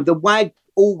time. The WAG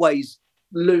always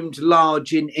loomed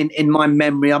large in my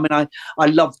memory. I mean, I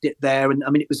loved it there. And I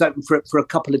mean, it was open for a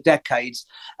couple of decades.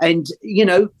 And,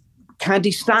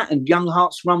 Candi Statton, Young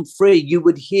Hearts Run Free, you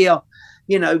would hear,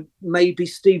 maybe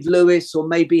Steve Lewis or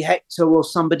maybe Hector or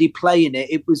somebody playing it.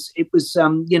 It was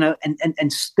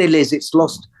and still is. It's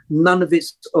lost none of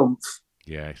its oomph.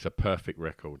 Yeah, it's a perfect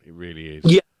record. It really is.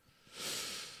 Yeah.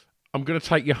 I'm going to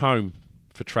take you home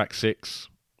for track 6.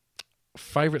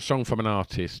 Favourite song from an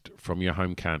artist from your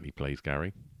home county, please,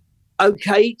 Gary.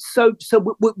 Okay, so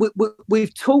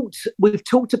we've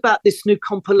talked about this new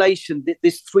compilation,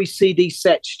 this 3 CD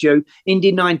set, Stu,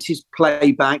 Indie 90s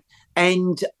Playback,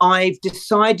 and I've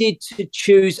decided to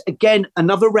choose again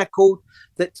another record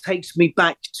that takes me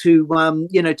back to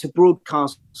to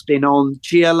broadcasting on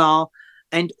GLR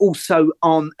and also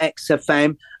on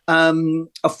XFM. A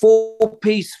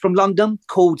 4-piece from London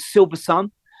called Silver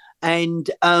Sun, and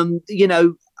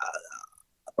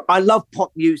I love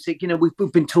pop music.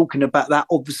 We've been talking about that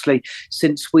obviously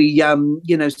since we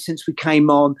came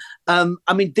on.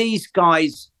 I mean, these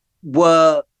guys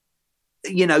were,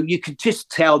 you could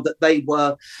just tell that they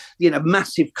were,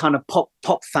 massive kind of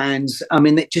pop fans. I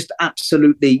mean, it just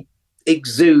absolutely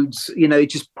exudes. It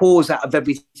just pours out of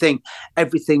everything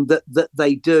that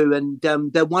they do. And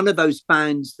they're one of those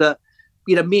bands that,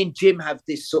 me and Jim have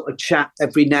this sort of chat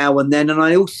every now and then, and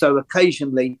I also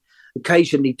occasionally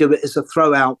do it as a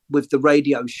throw out with the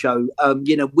radio show.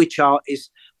 Which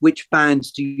artists, which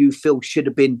bands do you feel should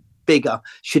have been bigger,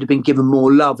 should have been given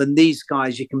more love? And these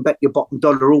guys, you can bet your bottom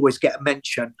dollar, always get a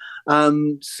mention.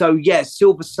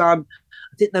 Silver Sun,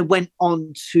 I think they went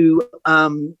on to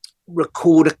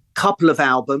record a couple of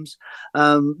albums,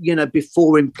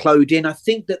 before imploding. I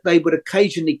think that they would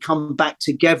occasionally come back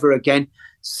together again.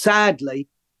 Sadly,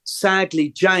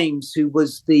 James, who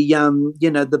was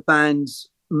the band's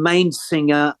main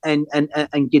singer and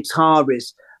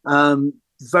guitarist,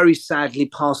 very sadly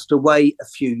passed away a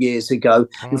few years ago.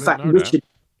 In fact, Richard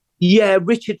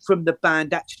from the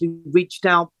band actually reached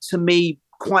out to me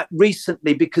quite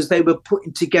recently because they were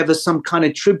putting together some kind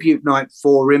of tribute night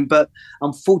for him, but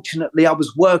unfortunately I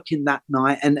was working that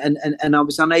night and I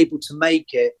was unable to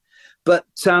make it. But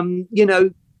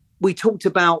we talked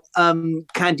about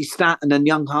Candi Statton and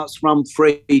Young Hearts Run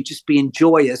Free just being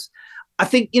joyous. I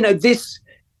think this,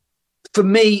 for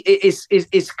me,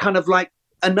 is kind of like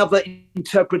another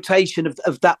interpretation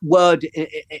of that word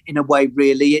in a way.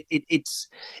 Really, it's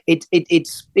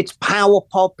power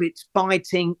pop. It's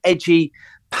biting, edgy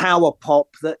power pop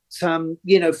that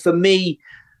for me,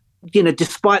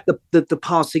 despite the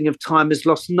passing of time, has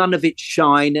lost none of its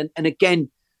shine. And again,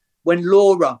 when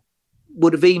Laura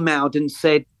would have emailed and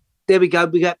said, there we go.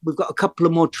 We've got a couple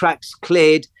of more tracks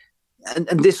cleared, and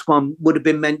this one would have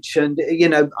been mentioned. You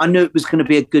know, I knew it was going to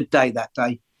be a good day that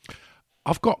day.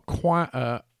 I've got quite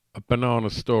a banana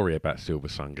story about Silver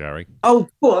Sun, Gary. Oh,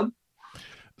 go on.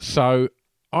 So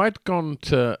I'd gone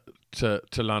to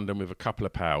London with a couple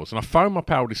of pals, and I phoned my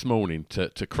pal this morning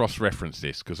to cross-reference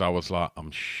this because I was like,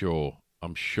 I'm sure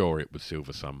it was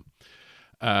Silver Sun.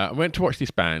 I went to watch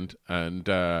this band, and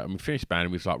we finished the band,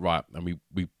 and we was like, right, and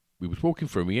we was walking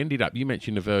through, and we ended up, you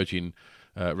mentioned the Virgin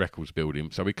Records building,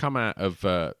 so we come out of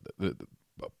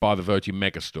by the Virgin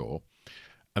Megastore,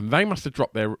 and they must have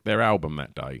dropped their album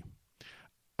that day.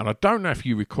 And I don't know if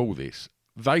you recall this,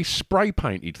 they spray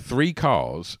painted 3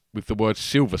 cars with the word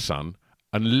Silver Sun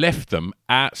and left them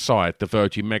outside the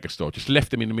Virgin Megastore, just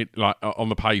left them in the mid, like on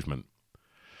the pavement.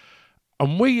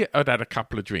 And we had a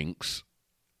couple of drinks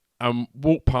and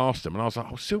walked past them, and I was like,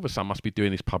 oh, Silver Sun must be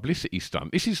doing this publicity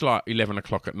stunt. This is like 11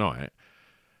 o'clock at night.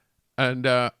 And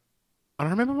I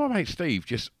remember my mate Steve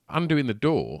just undoing the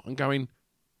door and going,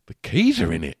 the keys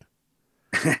are in it.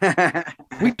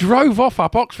 We drove off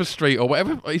up Oxford Street or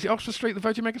whatever. Is it Oxford Street, the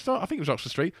Virgin Megastore? I think it was Oxford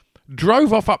Street.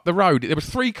 Drove off up the road. There was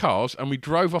 3 cars, and we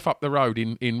drove off up the road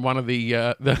in one of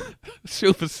the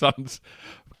Silver Sun's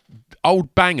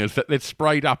old bangers that they'd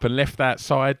sprayed up and left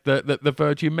outside the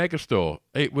Virgin Megastore.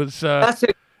 It was. That's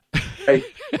it.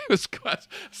 It was quite.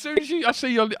 As soon as I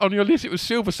see on your list, it was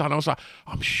Silver Sun. I was like,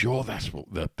 I'm sure that's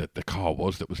what the car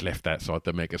was that was left outside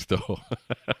the Megastore.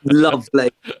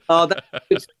 Lovely. Oh,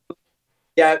 that's.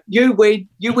 Yeah, you win.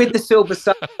 You win the Silver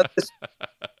Sun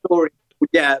story.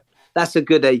 Yeah, that's a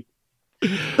goodie.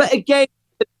 But again,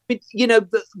 you know,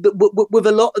 with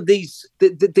a lot of these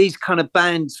kind of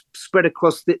bands spread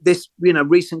across this, you know,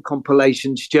 recent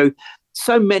compilations, Stu,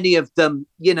 so many of them,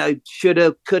 you know, could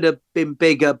have been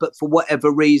bigger, but for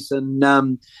whatever reason,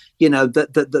 you know,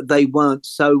 that they weren't.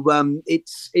 So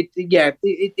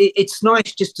it's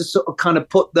nice just to sort of kind of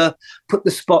put the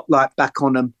spotlight back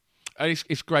on them.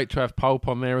 It's great to have Pulp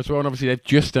on there as well. And obviously they've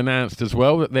just announced as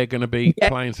well that they're going to be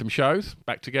playing some shows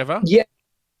back together. Yeah.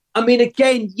 I mean,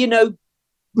 again, you know,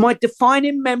 my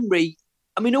defining memory,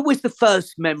 I mean, always the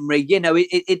first memory, you know,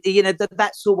 you know,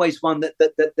 that's always one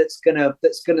that's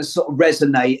gonna sort of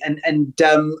resonate. And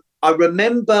I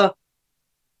remember,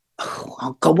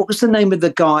 oh God, what was the name of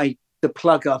the guy, the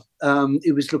plugger,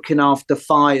 who was looking after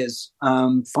Fire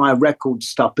record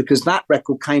stuff, because that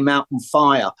record came out on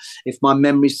Fire, if my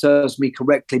memory serves me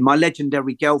correctly. My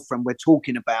Legendary Girlfriend we're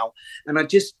talking about, and I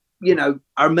just, you know,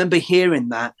 I remember hearing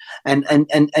that and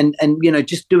you know,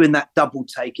 just doing that double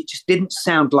take. It just didn't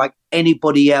sound like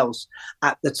anybody else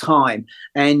at the time.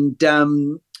 And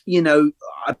you know,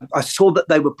 I saw that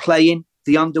they were playing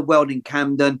the Underworld in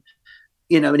Camden,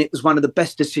 you know, and it was one of the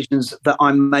best decisions that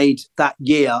I made that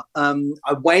year.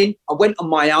 I went on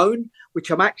my own, which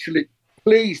I'm actually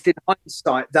pleased in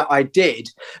hindsight that I did,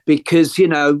 because, you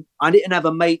know, I didn't have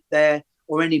a mate there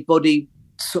or anybody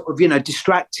sort of, you know,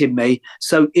 distracting me.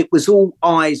 So it was all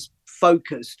eyes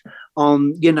focused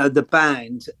on, you know, the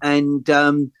band, and,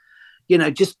 you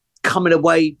know, just coming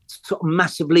away sort of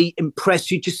massively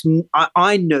impressed.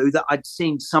 I knew that I'd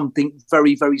seen something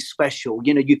very, very special.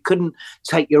 You know, you couldn't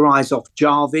take your eyes off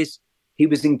Jarvis. He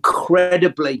was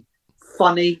incredibly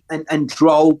funny and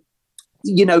droll.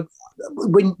 You know,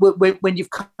 when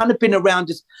you've kind of been around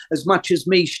as much as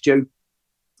me, Stu,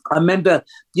 I remember,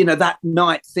 you know, that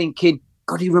night thinking,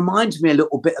 God, he reminds me a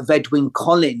little bit of Edwyn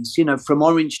Collins, you know, from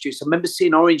Orange Juice. I remember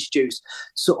seeing Orange Juice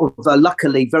sort of,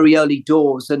 luckily, very early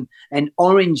doors. And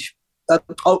Orange,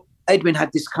 Edwyn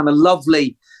had this kind of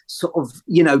lovely sort of,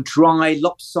 you know, dry,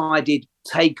 lopsided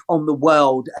take on the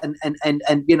world,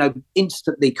 and you know,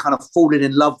 instantly kind of falling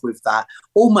in love with that,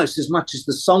 almost as much as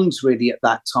the songs really at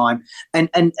that time.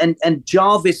 And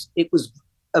Jarvis, it was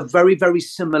a very, very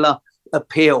similar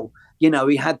appeal. You know,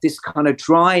 he had this kind of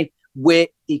dry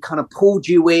wit, he kind of pulled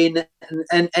you in,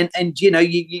 and you know,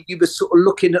 you were sort of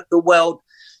looking at the world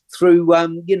through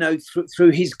you know,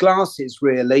 through his glasses,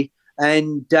 really.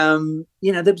 And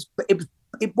you know,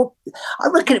 I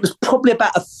reckon it was probably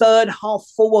about 1/3, 1/2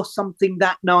 full or something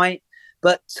that night.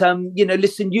 But you know,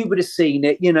 listen, you would have seen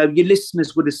it, you know, your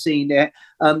listeners would have seen it.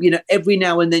 You know, every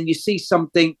now and then you see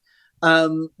something,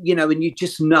 you know, and you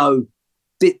just know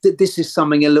this is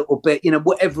something a little bit, you know,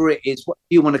 whatever it is, what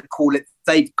you want to call it,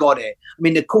 they've got it. I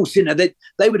mean, of course, you know, they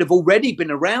would have already been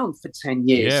around for 10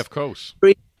 years. Yeah, of course.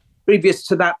 Previous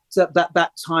to that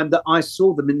time that I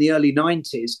saw them in the early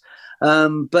 90s.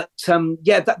 But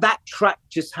yeah, that track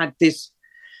just had this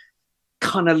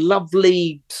kind of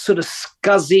lovely, sort of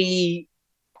scuzzy,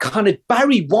 kind of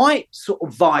Barry White sort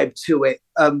of vibe to it,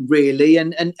 really.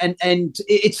 And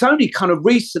it's only kind of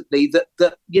recently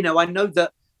that, you know, I know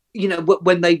that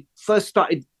when they first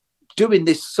started doing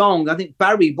this song, I think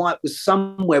Barry White was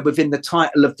somewhere within the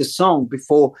title of the song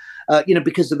before,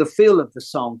 because of the feel of the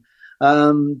song.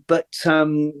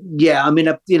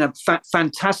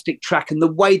 Fantastic track, and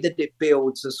the way that it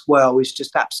builds as well is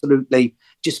just absolutely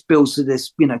just builds to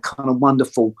this, kind of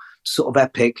wonderful sort of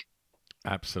epic.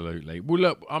 Absolutely. Well,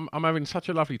 look, I'm having such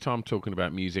a lovely time talking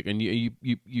about music, and you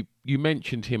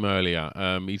mentioned him earlier.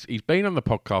 He's been on the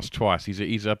podcast twice.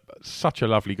 He's such a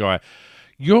lovely guy.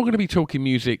 You're going to be talking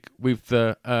music with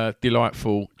the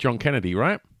delightful John Kennedy,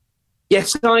 right?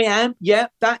 Yes, I am. Yeah,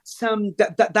 that's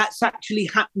actually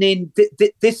happening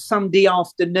this Sunday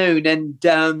afternoon, and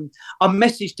I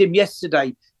messaged him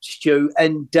yesterday, Stu,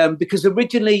 and because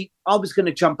originally I was going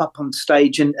to jump up on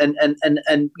stage and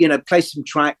play some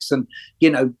tracks and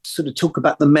sort of talk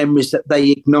about the memories that they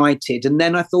ignited, and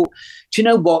then I thought, do you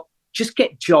know what? Just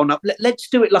get John up. Let's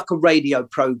do it like a radio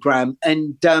program,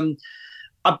 and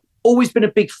I've always been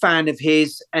a big fan of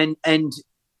his, and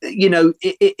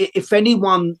if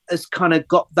anyone has kind of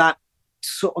got that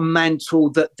sort of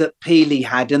mantle that Peely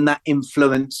had and that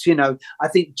influence, I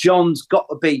think John's got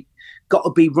to be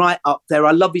right up there.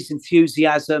 I love his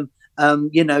enthusiasm,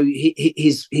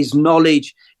 his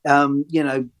knowledge,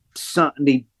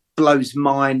 certainly blows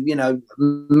mine,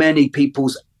 many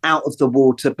people's out of the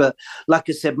water. But like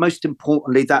I said, most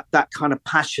importantly, that kind of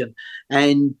passion.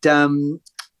 And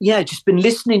just been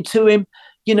listening to him,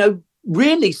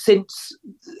 really since,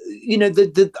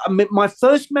 my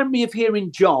first memory of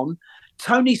hearing John,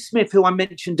 Tony Smith, who I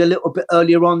mentioned a little bit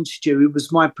earlier on, Stu, who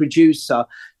was my producer.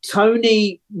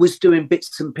 Tony was doing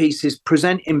bits and pieces,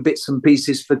 presenting bits and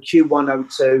pieces for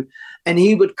Q102, and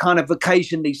he would kind of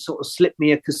occasionally sort of slip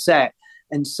me a cassette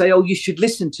and say, "Oh, you should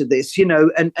listen to this,"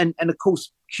 and of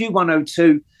course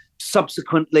Q102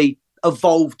 subsequently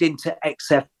evolved into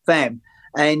XFM,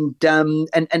 and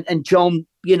John,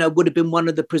 would have been one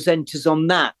of the presenters on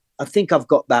that. I think I've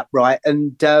got that right,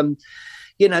 and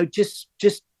just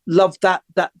love that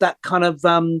kind of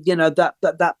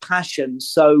that passion.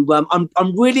 So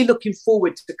I'm really looking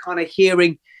forward to kind of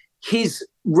hearing his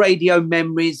radio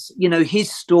memories,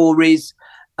 his stories,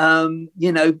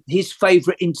 his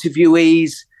favorite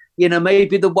interviewees,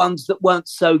 maybe the ones that weren't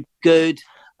so good,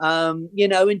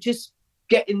 and just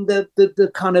getting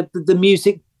the kind of the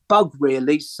music bug,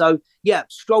 really. So yeah,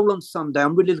 Stroll on Sunday.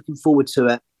 I'm really looking forward to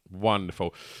it.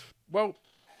 Wonderful. Well,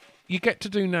 you get to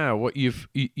do now what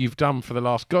you've done for the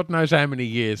last God knows how many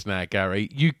years now, Gary.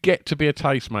 You get to be a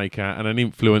tastemaker and an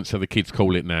influencer, the kids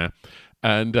call it now.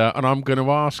 And I'm going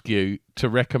to ask you to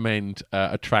recommend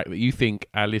a track that you think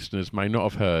our listeners may not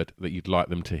have heard that you'd like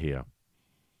them to hear.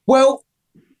 Well,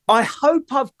 I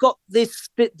hope I've got this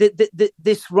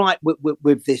right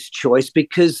with this choice,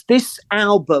 because this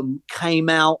album came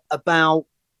out about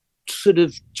sort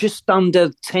of just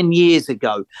under 10 years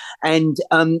ago, and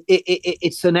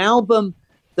it's an album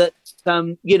that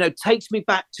takes me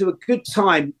back to a good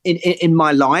time in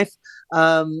my life,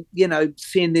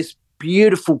 seeing this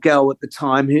beautiful girl at the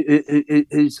time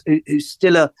who's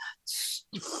still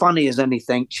funny as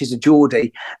anything. She's a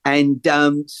Geordie, and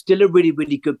still a really,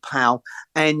 really good pal.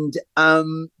 And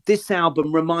this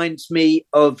album reminds me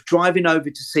of driving over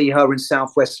to see her in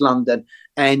southwest London,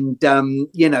 and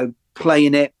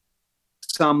playing it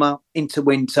summer into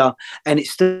winter, and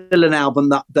it's still an album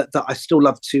that I still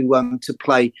love to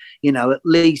play, at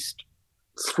least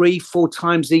 3-4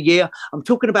 times a year. I'm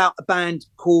talking about a band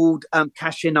called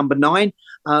Cashier Number 9,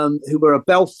 who were a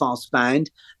Belfast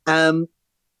band,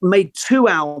 made 2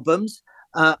 albums.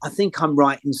 I think I'm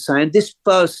right in saying this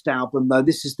first album, though,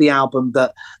 this is the album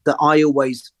that I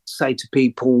always say to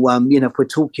people, if we're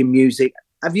talking music,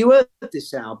 have you heard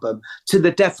this album? To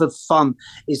the Death of Fun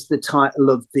is the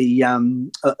title of the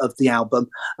album.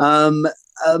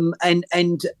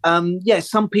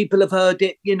 Some people have heard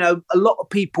it, a lot of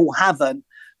people haven't,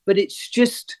 but it's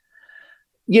just,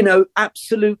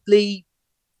 absolutely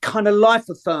kind of life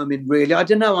affirming, really. I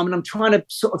don't know. I mean, I'm trying to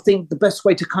sort of think the best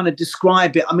way to kind of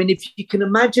describe it. I mean, if you can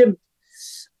imagine,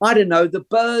 I don't know, the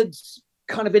Byrds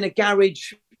kind of in a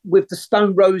garage with the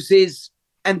Stone Roses,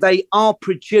 and they were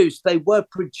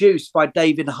produced by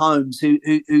David Holmes,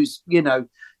 who's,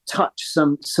 touched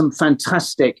some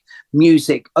fantastic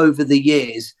music over the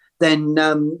years, then,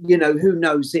 who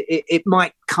knows, it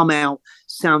might come out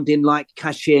sounding like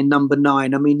Cashier Number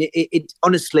 9. I mean, it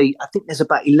honestly, I think there's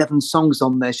about 11 songs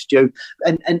on there, Stu,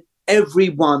 and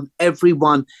everyone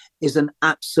is an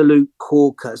absolute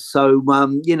corker. So,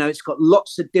 it's got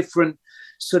lots of different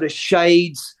sort of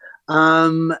shades,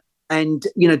 and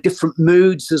different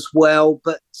moods as well.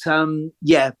 But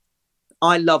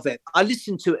I love it. I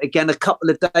listened to it again a couple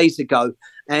of days ago,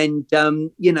 and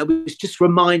was just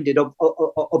reminded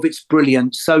of its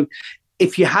brilliance. So,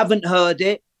 if you haven't heard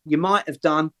it, you might have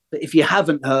done, but if you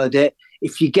haven't heard it,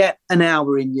 if you get an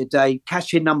hour in your day,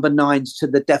 Cash In Number 9's To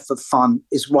the Death of Fun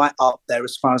is right up there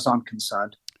as far as I'm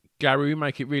concerned. Gary, we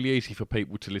make it really easy for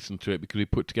people to listen to it because we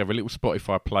put together a little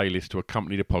Spotify playlist to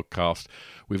accompany the podcast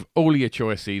with all of your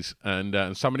choices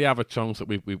and some of the other songs that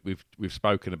we've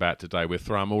spoken about today. We'll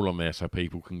throw them all on there so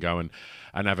people can go and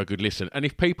have a good listen. And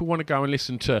if people want to go and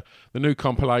listen to the new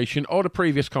compilation or the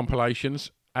previous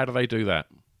compilations, how do they do that?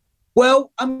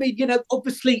 Well, I mean,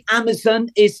 obviously Amazon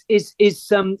is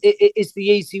the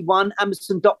easy one,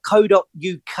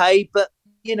 amazon.co.uk, but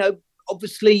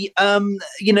obviously,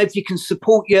 if you can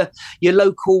support your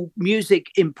local music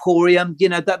emporium,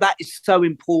 that is so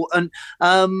important.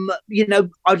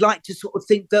 I'd like to sort of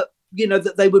think that,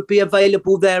 that they would be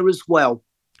available there as well.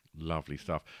 Lovely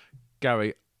stuff.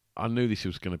 Gary, I knew this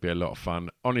was going to be a lot of fun.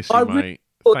 Honestly, mate,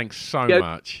 thanks so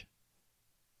much.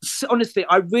 Honestly,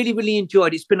 I really, really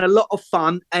enjoyed it. It's been a lot of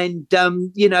fun. And,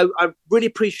 I really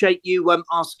appreciate you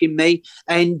asking me.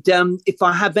 And if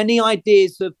I have any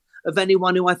ideas of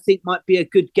anyone who I think might be a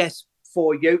good guest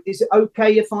for you, is it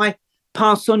okay if I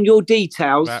pass on your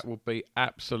details? That would be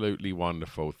absolutely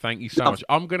wonderful. Thank you so much.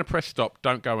 I'm going to press stop.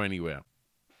 Don't go anywhere.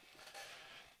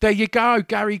 There you go,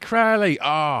 Gary Crowley.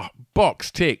 Box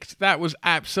ticked. That was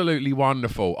absolutely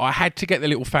wonderful. I had to get the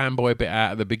little fanboy bit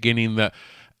out at the beginning that,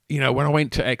 when I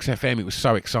went to XFM, it was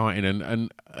so exciting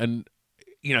and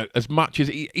as much as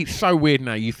it's so weird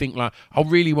now, you think like, I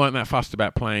really weren't that fussed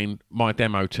about playing my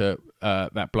demo to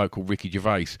that bloke called Ricky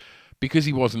Gervais because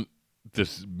he wasn't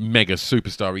this mega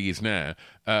superstar he is now.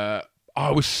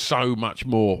 I was so much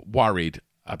more worried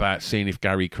about seeing if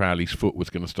Gary Crowley's foot was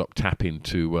going to stop tapping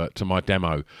to my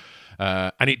demo,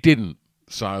 and it didn't.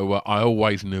 So I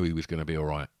always knew he was going to be all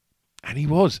right, and he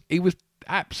was. He was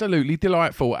absolutely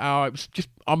delightful.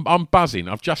 I'm buzzing.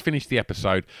 I've just finished the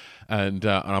episode, and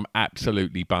I'm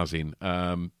absolutely buzzing.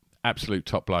 Absolute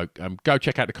top bloke. Go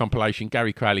check out the compilation,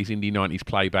 Gary Crowley's Indie 90s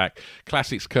Playback,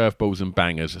 Classics, Curveballs and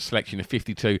Bangers, a selection of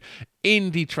 52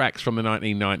 indie tracks from the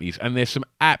 1990s, and there's some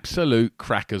absolute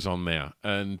crackers on there.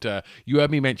 And you heard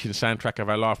me mention the Soundtrack of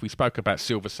Our Life. We spoke about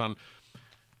Silver Sun.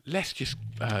 Let's just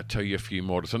tell you a few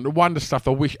more. And the Wonder Stuff,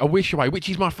 I Wish Away, which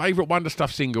is my favourite Wonder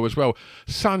Stuff single as well.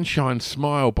 Sunshine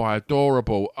Smile by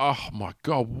Adorable. Oh my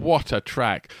God, what a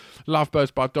track.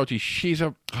 Lovebirds by Dodgy. She's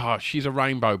a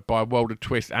Rainbow by World of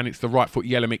Twist, and it's the Right Foot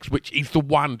Yellow Mix, which is the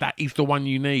one. That is the one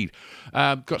you need.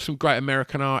 Got some great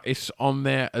American artists on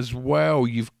there as well.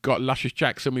 You've got Luscious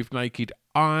Jackson with Naked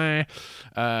Eye,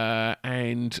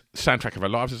 and Soundtrack of Our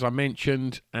Lives, as I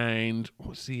mentioned, and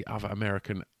what's the other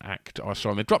American act I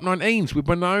saw on there? Drop 19s with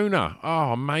Winona.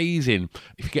 Oh, amazing.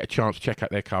 If you get a chance, check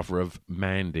out their cover of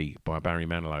Mandy by Barry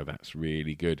Manilow. That's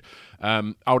really good.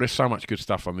 There's so much good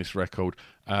stuff on this record.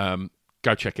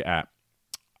 Go check it out.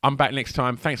 I'm back next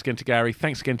time. Thanks again to Gary.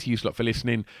 Thanks again to you lot for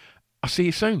listening. I'll see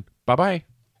you soon. Bye-bye.